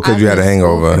dick or because you had a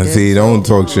hangover? See, don't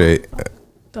talk shit.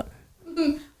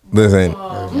 Listen,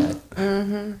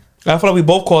 I feel like we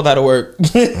both called out of work.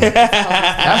 That's 3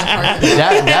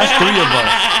 of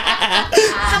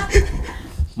us.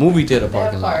 Movie theater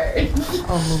parking lot.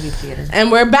 Oh, movie theater.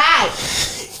 And we're back.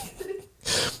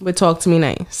 But talk to me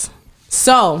nice.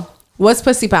 So, what's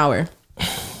pussy power?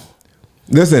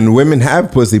 listen. Women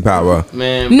have pussy power.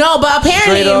 Man, No, but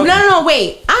apparently, Straight up. no,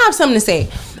 wait. I have something to say.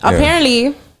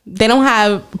 Apparently, they don't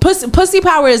have pussy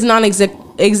power is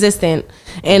non-existent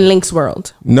in Link's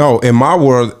world. No, in my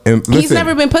world, listen, He's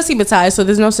never been pussymatized, so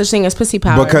there's no such thing as pussy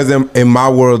power. because in my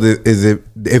world is it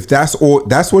if that's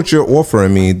what you're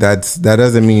offering me, that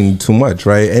doesn't mean too much,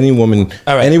 right? Any woman,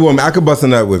 All right. any woman, I could bust a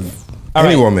nut with All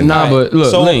any right. woman. Nah, but look,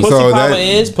 so Link. pussy So power that-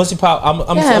 is pussy power.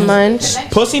 I'm yeah, munch.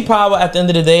 pussy power at the end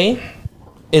of the day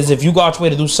is if you go out your way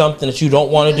to do something that you don't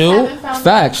want to do.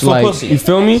 facts. For Like pussy. you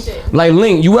feel me? Like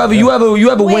Link, you ever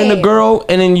win the Wait. girl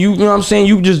and then you know what I'm saying?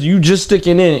 You just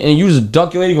sticking in and you just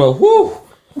duck your head and go, whoo.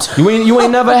 You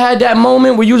ain't never had that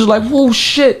moment where you just like, whoa,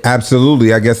 shit.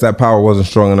 Absolutely, I guess that power wasn't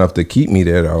strong enough to keep me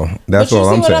there, though. That's But you all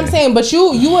see I'm what saying. I'm saying? But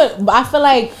you would. I feel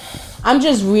like I'm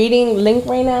just reading Link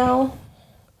right now,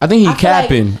 I think he I feel like-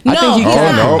 capping. no, I think he he's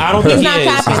capping. not. I don't He's think not he is.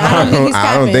 capping. I don't think he's I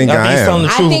capping. don't think I think he's telling the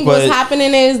I truth, think but what's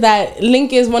happening is that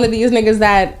Link is one of these niggas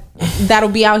that'll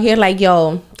be out here like,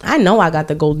 yo, I know I got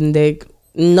the golden dick.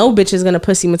 No bitch is gonna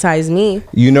pussymatize me.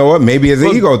 You know what? Maybe it's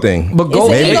an ego thing. But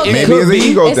go, It's an maybe ego thing. maybe it's an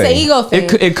ego It's thing. an ego thing. It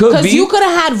could Because be. you could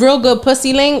have had real good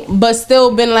pussy Link, but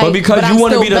still been like. But because I'm you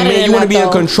want to still be the better man, than you want to that, be in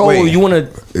though. control. Wait. You want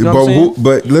to. You know what I'm saying?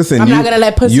 But listen, I'm not gonna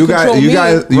let pussy control me. you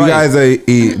Right. guys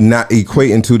are not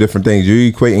equating two different things.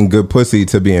 You're equating good pussy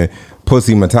to being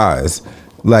pussy-matized.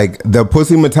 Like the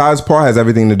pussy-matized part has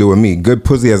everything to do with me. Good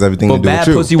pussy has everything But to do bad with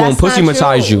you. pussy won't That's not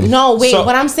pussymatize true. you. No, wait. So,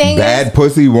 what I'm saying Bad is.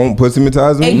 pussy won't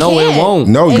pussy-matize me. It No, it can't. won't.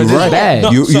 No, you're It's right. bad.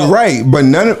 No, You're so- right, but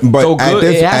So good,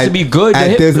 it has to be good to At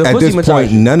hit this the at this pussy point,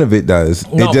 massage. none of it does.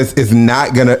 No. It just is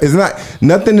not gonna. It's not.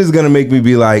 Nothing is gonna make me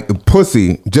be like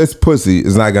pussy. Just pussy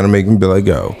is not gonna make me be like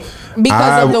yo.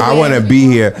 Because of the I way- want to be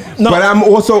here, No. but I'm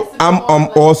also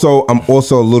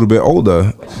a little bit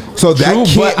older, so that True,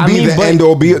 can't but, I be mean, the but- end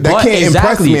or be. That but can't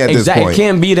impress me at this exactly. point. It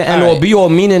can't be the end or Alright. be all,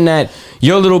 meaning that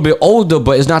you're a little bit older,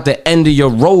 but it's not the end of your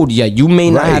road yet. You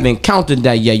may not Right. have encountered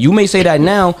that yet. You may say that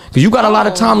now because you got a lot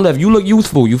of time left. You look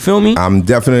youthful. You feel me? I'm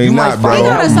definitely You might not, find He bro.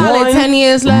 got a out. solid One- 10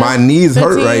 years left. My knees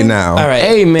hurt 15. right now. All right.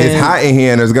 Hey man, It's hot in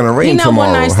here and it's gonna rain not one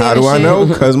tomorrow. night How stand do I shit. know?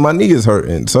 Because my knee is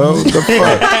hurting. So the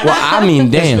fuck. Well, I mean,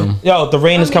 damn. Yo, the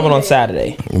rain is coming on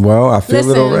Saturday. Well, I feel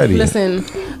it already. Listen.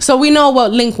 So we know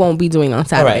what Link won't be doing on All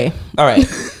Saturday. right. All right.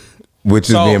 Which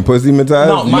is So- being pussy-matized?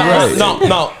 No, my, Yes. no.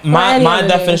 Or My any my other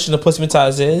day. definition of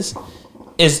pussy-matized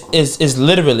is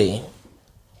literally,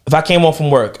 if I came home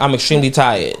from work, I'm extremely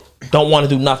tired, don't want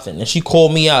to do nothing, and she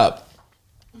called me up,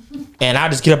 and I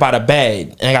just get up out of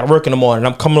bed, and I got to work in the morning,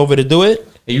 I'm coming over to do it.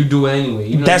 You do it anyway.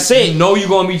 You know, That's it. You know you're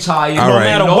gonna be tired. All no right.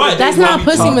 matter No what. matter That's you're not gonna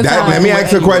be pussy tired. massage. Let me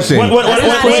ask you a question. That's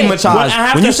not pussy it.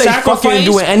 massage. When you say fucking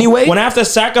do it anyway, when I have to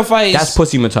sacrifice, that's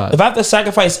pussy massage. If I have to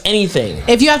sacrifice anything,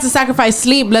 If you have to sacrifice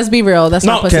sleep, let's be real. That's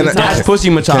No, not pussy can I- massage. That's pussy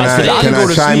massage. Can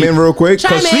I chime in real quick? Chime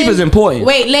Because sleep in. is important.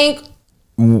 Wait, Link.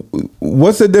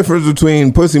 What's the difference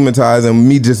between pussy-matized and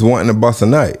me just wanting to bust a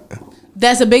night?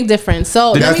 That's a big difference.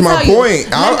 So let That's me my tell you. point.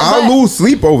 I'll But- lose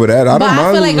sleep over that. I but don't I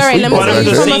mind feel like, losing all right, sleep let me over tell that you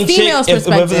shit. from a female's if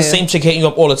the perspective. same chick hitting you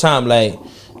up all the time, like,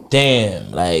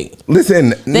 damn, like,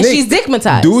 Listen, Nick, she's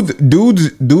dickmatized.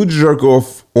 Dudes jerk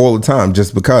off all the time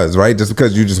just because, right? Just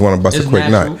because you just want to bust It's a quick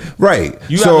natural. night, right?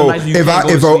 You have So a night you if can't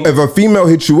go to sleep. if a female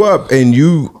hits you up and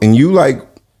you like,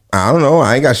 I don't know,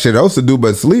 I ain't got shit else to do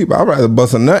but sleep. I'd rather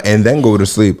bust a nut and then go to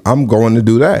sleep. I'm going to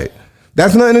do that.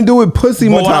 That's nothing to do with pussy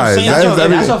But what I'm matized. saying- That's Yo, That's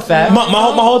everything. a fact. my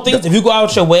whole thing is, if you go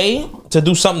out your way to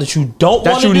do something that you don't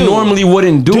That want to you do, normally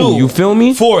wouldn't do. You feel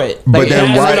me? For it. But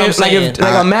then that's why- what I'm like, saying. if,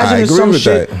 like I imagine if agree some with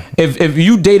shit. that. If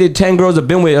you dated 10 girls or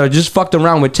been with or just fucked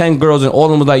around with 10 girls and all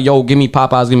of them was like, yo, give me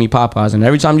Popeyes, and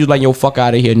every time you was like, yo, fuck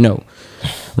out of here, no,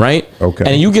 right? Okay.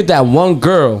 And you get that one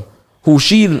girl who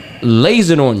she lays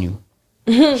it on you.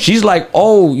 She's like,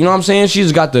 oh, you know what I'm saying?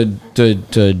 She's got the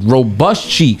robust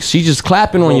cheeks. She's just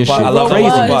clapping on your shit. I love crazy.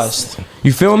 robust.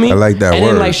 You feel me? I like that and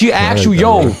word. then like she asks I you,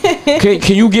 like that yo,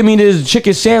 can you give me this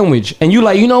chicken sandwich? And you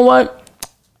like, you know what?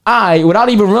 Without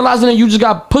even realizing it, you just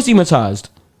got pussy matized.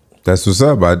 That's what's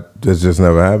up. That's just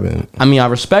never happened. I mean, I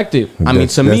respect it. I mean,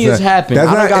 That's- to me, that's it's not- happened. that's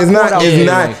I done not- got it's not- caught out it's there,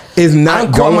 not- like, it's not I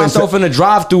done going caught to- myself in the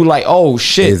drive-through, like, oh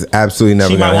shit. It's absolutely never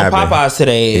She might gonna want happen. Popeyes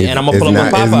today, and I'm gonna It's pull up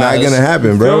not, on it's not Popeyes. gonna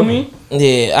happen, bro. Feel me?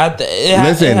 Yeah,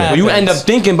 Listen, Well, you end up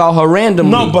thinking about her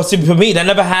randomly. No, but see, for me, that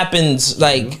never happens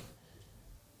like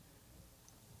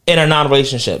in a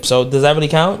non-relationship. So does that really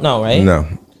count? No, right? No,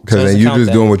 because So then doesn't you count just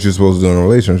then. doing what you're supposed to do in a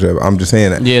relationship. I'm just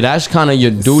saying that. yeah, that's kind of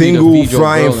your duty. Single, to feed your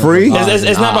flying girl and free? provide.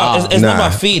 It's not about it's not Nah.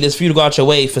 about feed. It's for you to go out your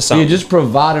way for Yeah, something. just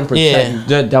provide and protect.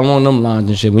 Yeah. That along them lines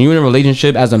and shit. When you're in a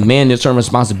relationship, as a man, there's certain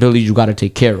responsibilities you got to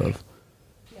take care of.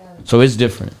 So it's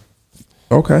different.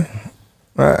 Okay,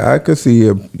 I could see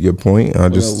your point. I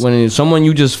just When it's someone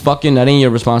you just fucking, that ain't your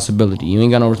responsibility. You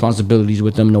ain't got no responsibilities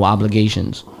with them, no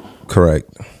obligations. correct.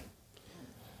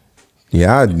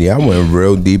 Yeah, I went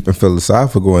real deep and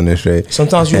philosophical in this shit.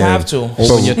 Sometimes you And- have to.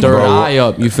 Open your third eye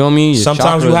up. You feel me? Your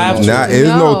Sometimes you chakras have and to. all. Nah, there's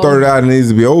no No. third eye that needs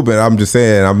to be open. I'm just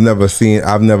saying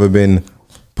I've never been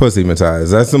pussy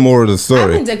matized. That's the moral of the I've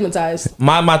story. been dickmatized.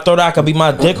 My third eye could be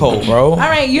my dick hole, bro. All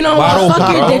right, you know Wide what? Fuck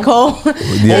open, your bro. dick hole.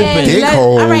 Yeah, And dick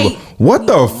hole. All right, What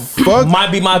the fuck?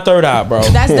 Might be my third eye, bro.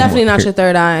 that's definitely not your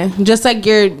third eye. Just like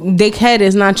your dick head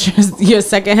is not your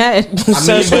second head. I mean,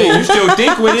 Says but who? you still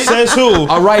think with it. Says who?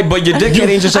 All right, but your dickhead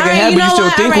ain't your second All right, head, you but you know still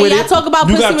what? think All right, with y'all it. talk about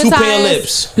You pussy got two pair of matized.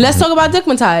 lips. Let's talk about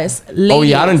dickmatized. Oh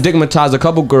yeah, I done Ladies. dickmatized a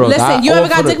couple girls. Listen, you ever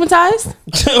got dick? dickmatized?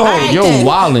 Oh, All right, yo, then.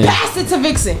 wildin'. Pass it to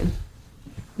Vixen.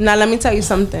 Now let me tell you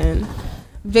something.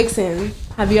 Vixen,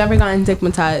 have you ever gotten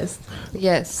dickmatized?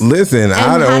 Yes. Listen, And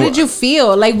I don't. how did you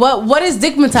feel? Like, what is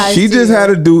dickmatized? She to just you? had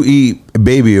a dude eat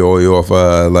baby oil off.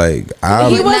 Like,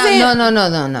 He wasn't.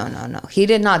 No. He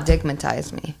did not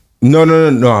dickmatize me. no. I'm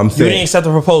You didn't saying. accept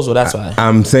the proposal. That's why.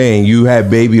 I'm saying you had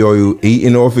baby oil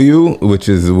eaten off of you, which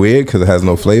is weird because it has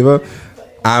no flavor.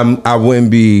 I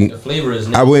wouldn't be. Flavor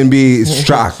is I wouldn't be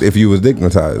shocked if you was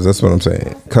dickmatized. That's what I'm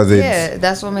saying. Because it's. Yeah,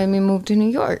 that's what made me move to New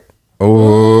York.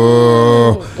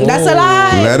 Oh. That's a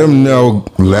lie. Let them know.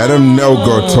 Let them know.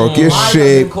 Go talk your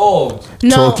shit. No,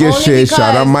 Talk your only shit.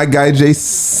 Shout out because- my guy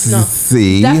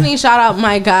JC. Definitely shout out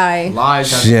my guy.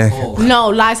 Lies. Yeah. No,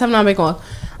 lies have not been called.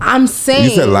 I'm saying. You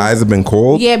said lies have been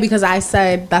called? Yeah, because I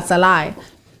said that's a lie.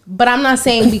 But I'm not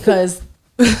saying because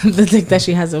the dick that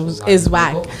she has is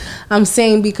whack. I'm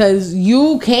saying because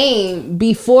you came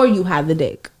before you had the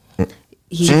dick.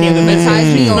 He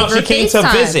dickmatized me No, over she came to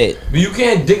FaceTime. visit. But you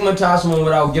can't dickmatize someone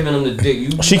without giving them the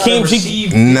dick. She came- she-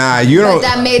 Receive. Nah, you But don't.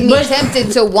 that made me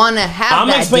tempted to want to have I'm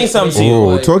that gonna explain dick. something to you.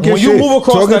 Oh, talk your When you shit. move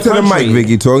across Talking the to the country- mic,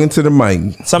 Vicky. Talking to the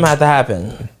mic. Something had to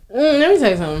happen. Let me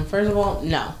tell you something. First of all,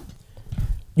 no.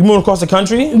 You moved across the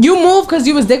country? You moved because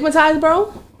you was dickmatized,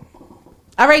 bro?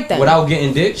 All right then. Without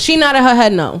getting dick? She nodded her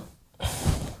head no.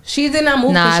 She did not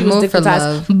move Nah, because I she was moved for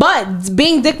dickmatized. But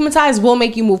being dickmatized will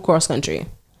make you move cross country.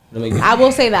 I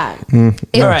will say that.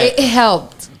 It, All right. it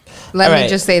helped. Let All me right.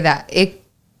 just say that. It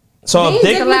So Being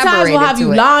dick. dickmatized will have you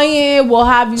to it. lying, will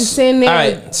have you sitting there All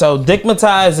right. So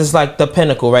dickmatized is like the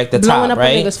pinnacle, right? The blowing top, up a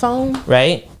right? nigga's phone,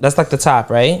 Right. That's like the top,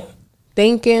 right?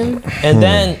 thinking, And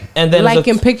then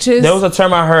Liking pictures. There was a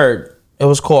term I heard. It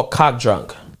was called cock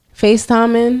drunk.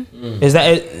 FaceTiming, Is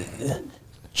that it?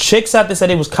 Chicks out there said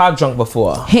they was cock drunk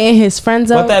before. hitting his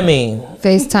friends up. What that mean?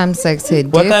 FaceTime sex hit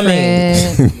What that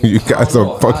different. You guys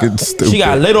are fucking stupid. She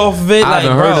got lit off of it. I Like,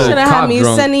 haven't heard bro. of Should have had Cock me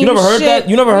drunk. sending You you never heard shit. that?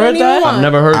 You never heard What do you that? want? I've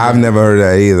never heard I've that. never heard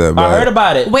that either. But I heard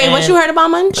about it. Wait, what And you heard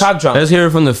about Munch? Cock drunk. Let's hear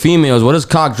it from the females. What does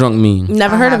cock drunk mean?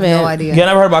 Never I heard have of it. no idea. You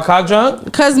never heard about cock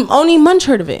drunk? Cause only Munch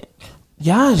heard of it.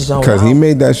 Yeah, just don't. Because he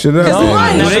made that shit up. No,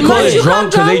 Munch- Do they call Munch, it you drunk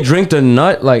cock because they drink the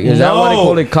nut? Like, is that why they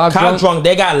call it cock drunk?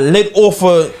 They got lit off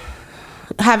of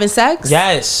Having sex?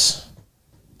 yes.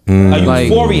 A Like-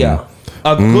 euphoria.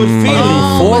 A good feeling.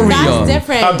 But Euphoria. that's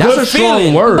different. A That's good a strong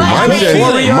feeling. word. But I Munch mean- is Why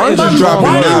dropping do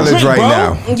you knowledge drink, right bro?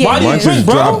 now. Yeah. Why do you Munch drink, is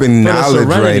bro? dropping For the knowledge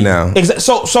right serenity. now.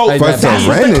 So Like For that. that's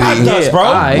what the cock serenity. does, bro.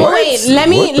 Alright. But wait, let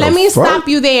What the me fuck? stop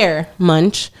you there,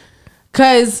 Munch.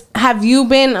 Cause have you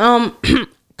been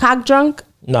cock drunk?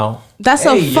 No. That's Hey,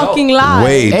 a yo. fucking lie.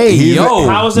 Wait, Hey, he's yo.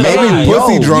 How is it a maybe lie?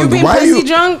 pussy Yo. drunk. You been why pussy you,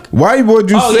 drunk? Why would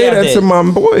you Oh, say yeah, I that did. to my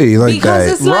boy like Because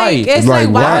that? it's like Right. it's like,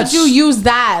 Like, why what? would you use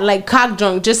that like cock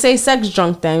drunk? Just say sex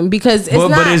drunk then because it's not.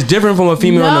 But it's different from a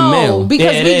female and a male. Because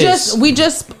Yeah, we it is.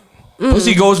 just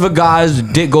Pussy goes for guys,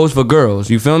 dick goes for girls.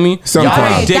 You feel me? Sometimes.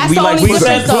 Y'all like dick, That's we the like only we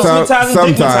difference, said. though.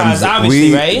 Sometimes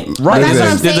obviously, right? Right. That's what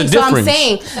I'm There's saying. a So I'm difference.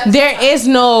 saying there is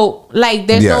no like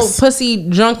there's Yes. no pussy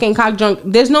drunk and cock drunk.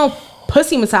 There's no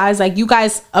pussy massage. Like you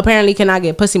guys apparently cannot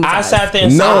get pussy I massage. sat there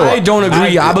and No. I don't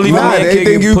agree. I believe Nah, a man they can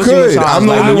think get you pussy could. massage. I'm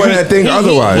the Like, only one you- that think he-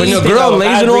 otherwise. When the I girl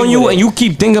lays it agree on you with and it. you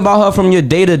keep thinking about her from your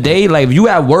day to day, like if you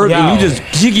at work and Yo. you just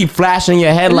she keep flashing in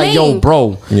your head like yo Link.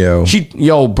 bro,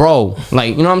 bro,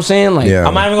 like you know what I'm saying, like Yeah.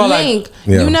 I'm not even gonna like. Link,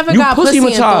 Yeah. you never You got pussy pussy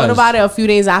and thought massaged. about it a few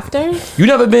days after. you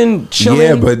never been chilling.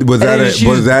 Yeah, but was and that then she's-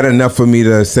 was that enough for me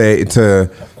to say to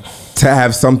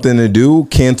have something to do?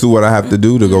 Cancel what I have to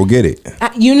do to go get it.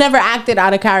 You never acted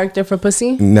out of character for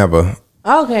pussy. Never.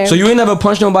 Okay. So you ain't never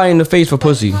punched nobody in the face for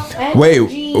pussy?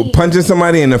 Wait, punching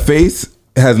somebody in the face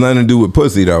has nothing to do with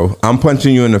pussy though. I'm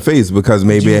punching you in the face because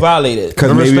maybe You violated. Because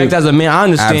The respect as a man, I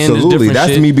understand. There's Absolutely, different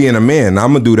that's shit. me being a man.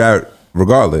 I'm gonna do that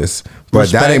regardless. But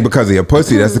Respect. that ain't because of your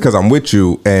pussy. That's because I'm with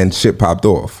you and shit popped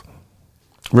off.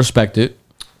 Respect it.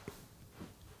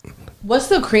 What's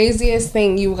the craziest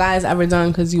thing you guys ever done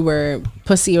because you were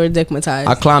pussy or dickmatized?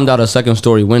 I climbed out a second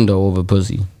story window over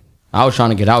pussy. I was trying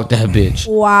to get out that bitch.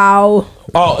 Wow.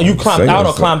 Oh, you climbed Say out or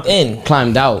yourself. climbed in?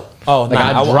 Climbed out. Oh, like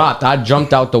nah, I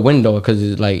jumped out the window because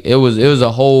it was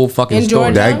a whole fucking In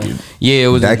story. Georgia? That Yeah, it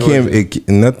was. that in Georgia. can't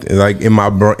nothing like in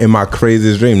my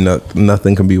craziest dream.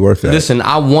 Nothing can be worth that. Listen,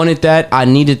 I wanted that, I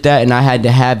needed that, and I had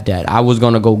to have that. I was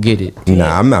gonna go get it.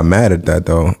 Nah, I'm not mad at that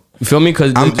though. You feel me?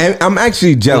 Because I'm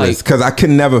actually jealous Like- because I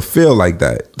can never feel like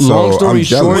that. So long story I'm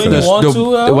jealous short, of that.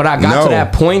 want to, when I got No. to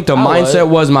that point, the I mindset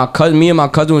was me and my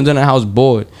cousin was in the house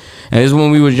bored, and this is when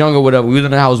we was younger, whatever. We was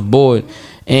in the house bored,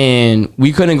 and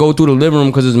we couldn't go through the living room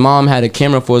because his mom had a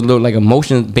camera for his little like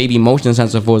baby motion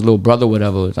sensor for his little brother,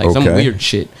 whatever. It's like some Okay. weird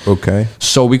shit. Okay.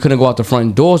 So we couldn't go out the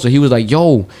front door. So he was like,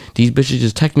 "Yo, these bitches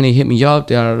just text me. They hit me up.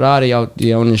 They out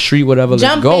on the street, whatever. Let's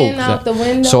Jumping go." out the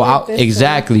window So with this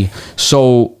exactly.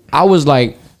 So I was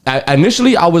like,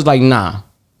 initially I was like, nah.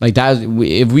 Like that,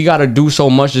 if we gotta do so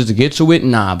much just to get to it,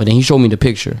 nah. But then he showed me the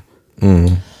picture,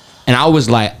 and I was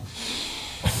like,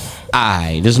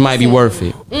 "Aight, this might be worth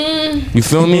it." You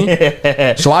feel me?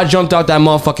 So I jumped out that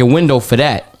motherfucking window for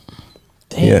that.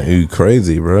 Damn. Yeah, you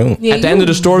crazy, bro. Yeah, At the end of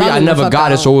the story, I never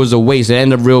got it, so it was a waste. It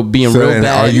ended up being real bad.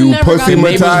 Are you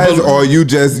pussy-matized or you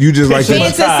just like to? You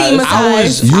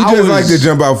just like to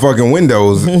jump out fucking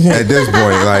windows at this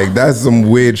point. Like that's some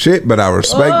weird shit, but I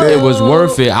respect it. It was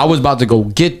worth it. I was about to go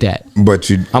get that. But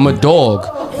I'm a dog.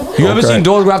 You ever seen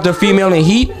dogs go after a female in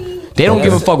heat? They don't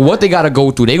give a fuck what they gotta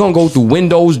go through. They gonna go through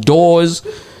windows, doors.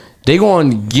 They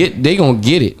gonna get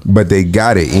it. But they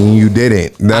got it and you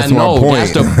didn't. That's my point.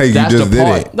 You just did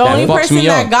it. The only person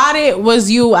that got it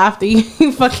was you after you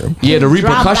fucking the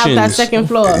repercussions. Out that second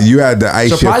floor. You had to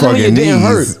ice your fucking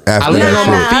knees after that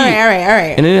shit. All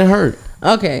right. And it didn't hurt.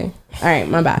 Okay. All right,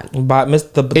 my bad.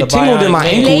 It tingled in my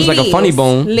ankle. It was like a funny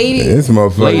bone. Ladies, this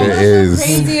motherfucker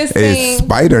is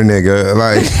spider nigga.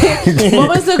 Like, what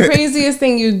was the craziest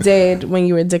thing you did when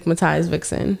you were dickmatized,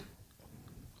 Vixen?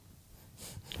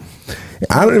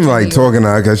 I don't even like talking to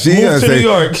her because she gonna say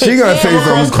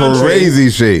some crazy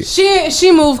shit.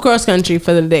 She moved cross country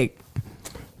for the dick,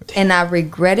 and I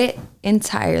regret it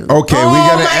entirely. Okay, we're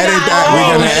gonna edit that. We're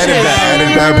gonna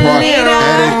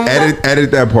edit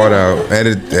that part out.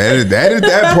 Edit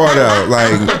that part out.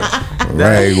 Like what?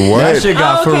 That shit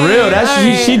got for real.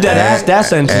 She dead ass that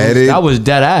sentence. That was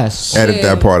dead ass. Edit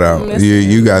that part out.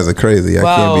 You guys are crazy. I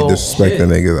can't be disrespecting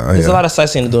niggas out here. There's a lot of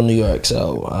sightseeing to do in New York,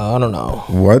 so I don't know.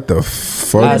 What the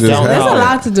fuck just happened? There's a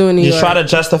lot to do in New York. You try to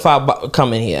justify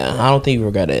coming here. I don't think you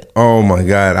regret it. Oh my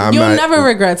god, You'll never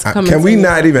regret coming. Can we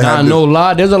not even have no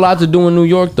lie? There's a lot to do in New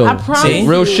York though. I promise.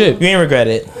 Real shit. You ain't regret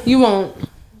it. You won't.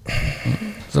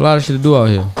 There's a lot of shit to do out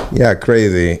here. Yeah,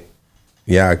 crazy.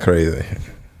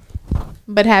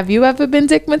 But have you ever been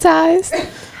dickmatized?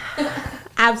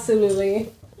 Absolutely.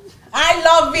 I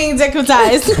love being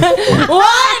dickmatized.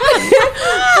 What?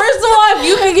 First of all, if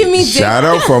you can give me shout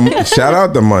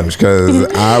out to Munch because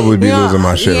I would be losing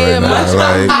my shit right now.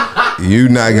 Like you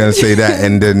not gonna say that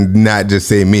and then not just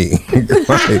say me.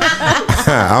 Like,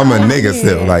 I'm a nigga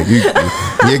still. Like you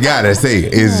gotta say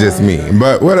it's just me.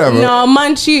 But whatever. No,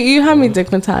 Munch, you have me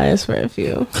dickmatized for a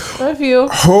few.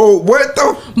 Oh, what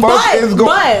the fuck is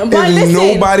going on? Is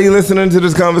nobody listening to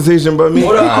this conversation but me?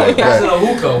 What up? Passing a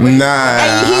hookah.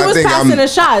 Nah, he was passing the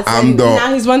shots. And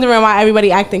now he's wondering why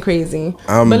everybody acting crazy.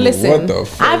 But listen, what the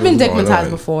fuck I've been dickmatized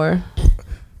before.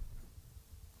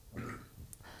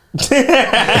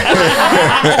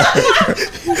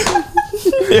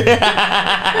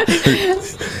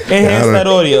 Enhance that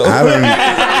audio. I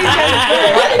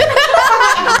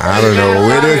don't know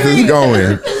where this is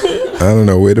going. I don't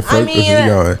know where the fuck this is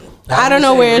going. I don't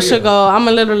know where it should go. I'm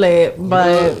a little late,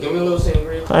 but give me a little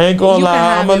sangria. I ain't gonna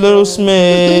lie, I'm a little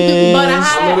smidge. But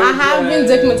I have been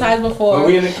dickmatized before.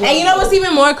 And you know what's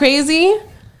even more crazy?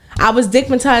 I was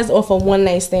dickmatized off a one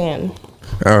night stand.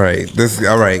 All right,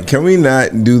 can we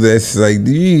not do this? Like,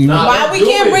 why we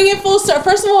can't bring it full circle?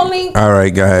 First of all, Link. All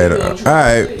right, go ahead. All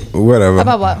right, whatever. How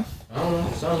about what? I don't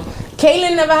know, something.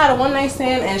 Kaylin never had a one night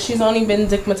stand, and she's only been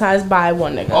dickmatized by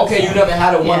one nigga. Okay, you never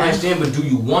had a one night stand, but do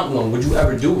you want one? Would you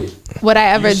ever do it? Would I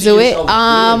ever do it?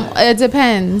 It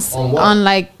depends on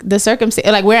like the circumstance,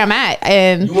 like where I'm at,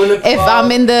 and if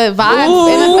I'm in the vibe,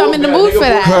 and if I'm in the mood for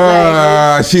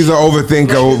that. She's an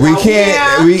overthinker. We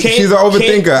can't. She's an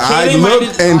overthinker. I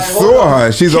looked and saw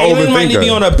her. She's an overthinker. Might be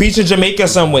on a beach in Jamaica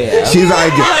somewhere. She's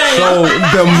like, so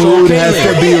the mood has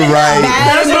to be right.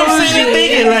 That's what I'm saying.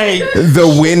 Like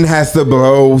the wind has to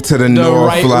blow to the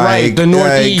north, right, the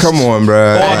northeast. Come on,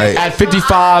 bro. At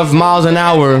 55 miles an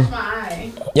hour.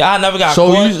 Yeah, I never got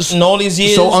caught in all these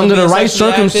years. So under the right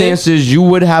circumstances, you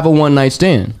would have a one night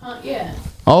stand. Yeah.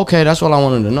 Okay, that's what I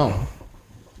wanted to know.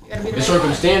 It's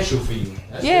circumstantial for you.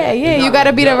 Yeah, you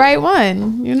gotta be the right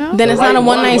one, you know? Then it's not a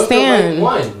one night stand.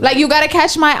 Like you gotta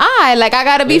catch my eye. Like I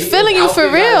gotta be feeling you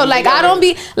for real. Like I don't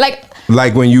be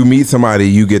like when you meet somebody,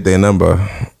 you get their number.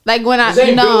 Like when I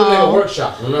no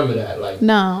workshop. Remember that. Like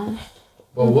no.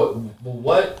 But what?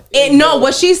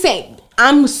 What she's saying.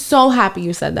 I'm so happy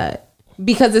you said that.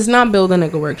 Because it's not build a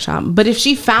nigga workshop. But if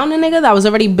she found a nigga that was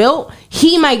already built,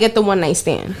 he might get the one night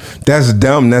stand. That's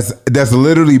dumb. That's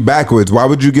literally backwards. Why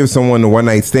would you give someone a one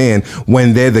night stand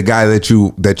when they're the guy that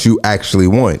you actually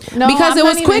want? No, because it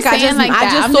was quick. I just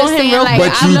saw him real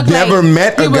quick. But you never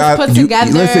met a guy.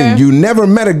 Listen, you never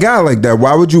met a guy like that.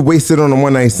 Why would you waste it on a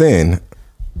one night stand?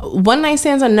 One night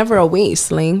stands are never a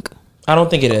waste, Link. I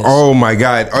don't think it is. Oh my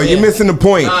God! Are you missing the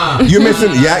point? You're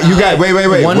missing. Yeah, you got.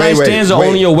 Wait. One night stands are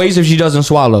only a waste if she doesn't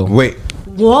swallow. Wait.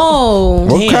 Whoa.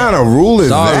 What kind of rule is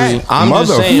that? I'm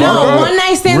just saying. No, one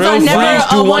night stands are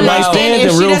never a one night stand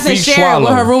if she doesn't share it with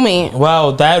her roommate.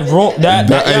 Wow, that room.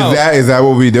 Is that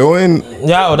what we doing?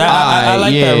 Yo, I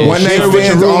like that. Rule. One night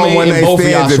stands on one night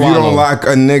stands if you don't lock a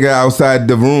nigga outside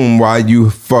the room while you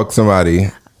fuck somebody.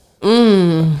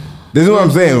 This is what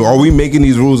I'm saying. Are we making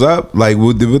these rules up? Like,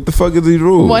 what the fuck is these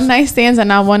rules? One night stands are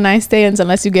not one night stands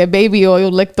unless you get baby oil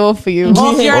licked off for you.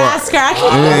 Off your ass crack.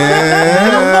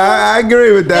 Yeah, I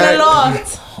agree with that. In a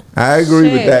loft. I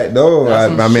agree with that, though.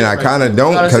 I mean, I kind of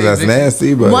don't because that's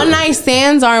nasty. But one night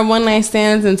stands are one night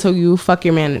stands until you fuck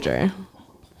your manager.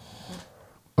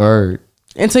 Word.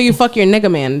 Until you fuck your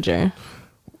nigga manager.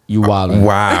 You wildin'.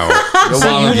 Wow.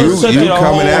 you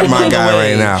coming at my guy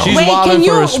right now. She's wildin'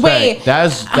 for respect.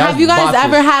 That's have you guys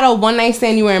ever had a one night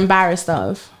stand you were embarrassed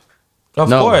of? Of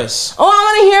course. Oh, I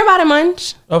want to hear about it,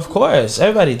 Munch. Of course.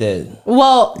 Everybody did.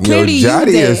 Well, clearly you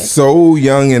Jody did. is so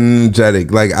young and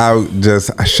energetic. Like, I just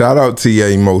shout out to your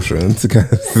emotions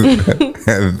because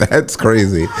that's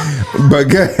crazy. But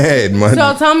go ahead, Munch.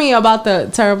 So tell me about the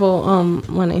terrible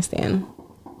one night stand.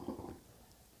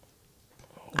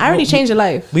 I already changed your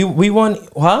life. We won,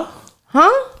 huh?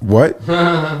 What?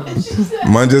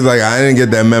 Munch is like, I didn't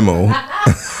get that memo.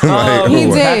 Like, he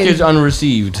did. Package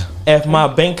unreceived. If my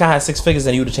bank account had 6 figures,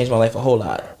 then you would have changed my life a whole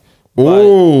lot.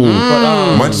 Oh,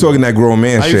 Munch talking that grown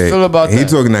man How shit. you feel about He that?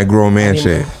 talking that grown man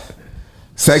shit.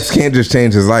 Sex can't just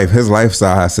change his life. His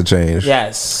lifestyle has to change.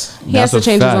 Yes. He has That's to a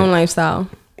change his fact. own lifestyle.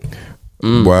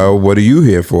 Well, what are you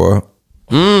here for?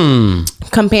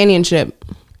 Companionship.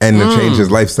 And to change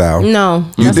his lifestyle. No,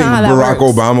 You that's think not how that Barack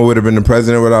works. Obama would have been the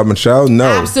president without Michelle? No.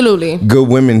 Absolutely. Good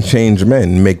women change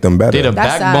men, make them better. They the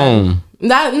That's backbone.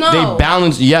 That no. They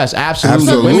balance. Yes, absolutely.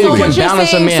 Absolutely. Women So can what you're balance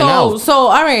saying, a man out. So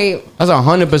all right. That's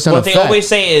 100% a What they fact. always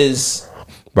say is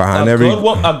Behind a every good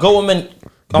woman.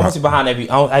 I want to say behind every.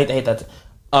 I hate that.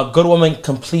 A good woman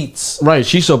completes. Right,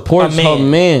 she supports A her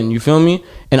man. man. You feel me?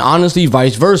 And honestly,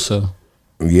 vice versa.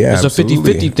 yeah, It's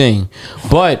absolutely. a 50-50 thing.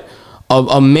 But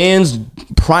a man's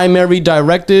primary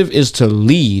directive is to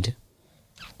lead.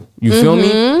 You feel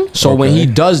me? So when he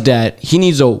does that, he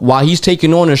needs while he's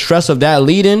taking on the stress of that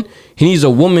leading, he needs a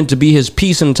woman to be his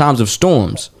peace in times of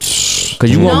storms.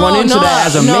 Because you won't run into that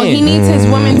as a man. he needs his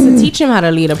woman to teach him how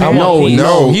to lead. Apparently.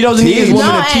 No, he doesn't need his teach.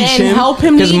 woman No, to teach and him. help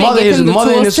him His lead and mother, give his him the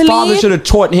mother and tools his to father lead. should have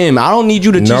taught him. I don't need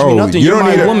you to teach me No, nothing. you You're don't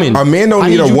my need woman. a man. Don't I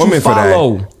need a you to woman for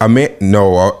follow. that. A man,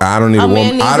 no, I don't need a A man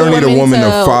woman. needs I a don't need a woman woman to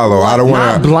to- follow. I don't want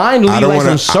Not blindly like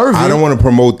some servant. I don't want to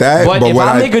promote that. But if what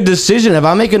I make a decision, if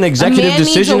I make an A executive man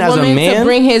decision needs as a woman man, to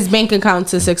bring his bank account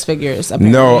to 6 figures.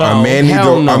 Apparently. no, a No, man needs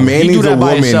hell no. a man He do needs a that by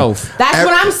woman. himself. That's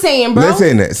what I'm saying, bro.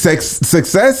 Listen,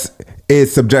 success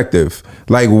is subjective.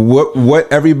 Like what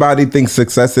everybody thinks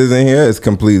success is in here is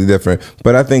completely different.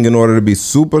 But I think in order to be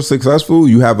super successful,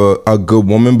 you have a good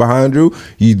woman behind you.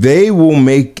 They will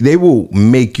make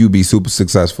you be super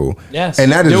successful. Yes.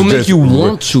 And that is they'll make just, you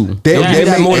want to. They'll give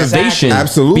that make- motivation.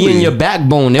 Absolutely. Be in your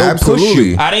backbone. They'll push Absolutely.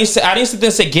 you. I didn't sit there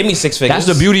and say give me 6 figures.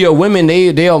 That's the beauty of women. They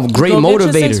are great Go get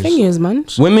your 6 motivators. figures,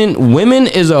 Munch. Women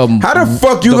is a. How the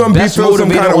fuck you the gonna be best feel some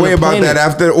motivator kind of on way the about planet. that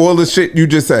after all the shit you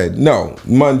just said? No,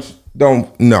 Munch, don't.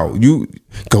 No, you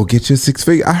go get your 6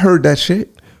 figure. I heard that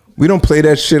shit. We don't play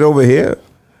that shit over here.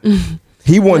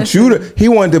 He wants you to. He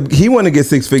wanted to get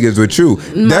 6 figures with you.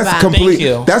 That's bad. complete. Thank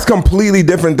you. That's completely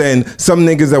different than some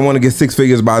niggas that want to get 6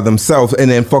 figures by themselves and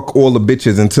then fuck all the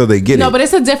bitches until they get No, it. but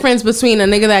it's a difference between a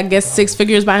nigga that gets 6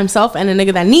 figures by himself and a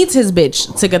nigga that needs his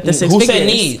bitch to get the 6 Who figures. said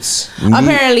needs?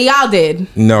 Apparently, y'all did.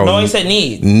 No, he said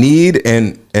need. Need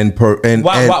and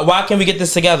Why can't we get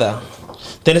this together?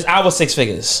 Then it's our 6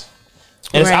 figures.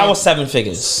 And it's Right. our 7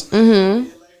 figures.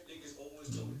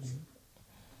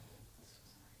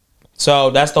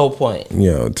 So that's the whole point.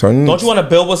 turn. Don't you want to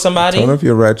build with somebody? Turn up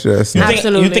your ratchet ass. You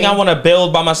Absolutely. think I want to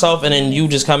build by myself and then you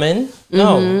just come in?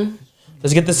 No.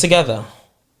 Let's get this together.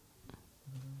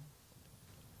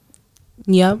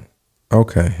 Yep.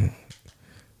 Okay.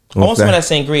 I want some of that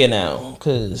sangria now,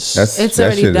 cause It's that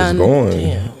already shit done. is going.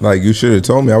 Damn. Like you should have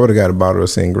told me. I would have got a bottle of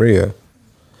sangria.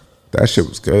 That shit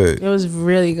was good. It was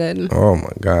really good. Oh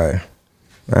my god.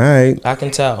 All right. I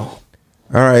can tell.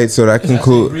 All right. So that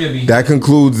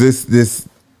concludes this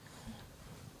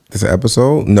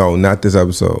episode. No, not this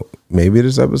episode. Maybe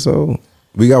this episode.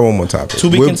 We got one more topic. To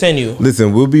be continued.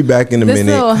 Listen, we'll be back in a This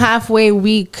minute. little halfway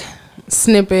week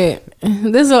snippet.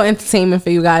 This little entertainment for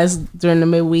you guys during the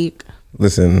midweek.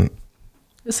 Listen,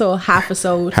 This little half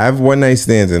episode. have one night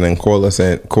stands and then call us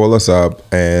up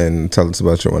and tell us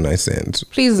about your one night stands.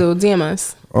 Please do DM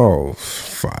us Oh,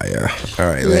 fire! All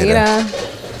right, later. later.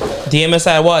 DMS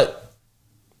at what?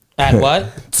 At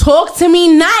what? Talk to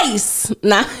me nice.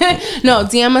 Nah. No,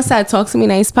 DM us at Talk to Me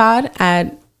Nice Pod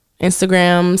at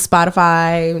Instagram,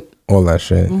 Spotify, all that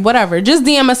shit. Whatever. Just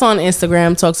DM us on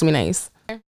Instagram, Talk to Me Nice.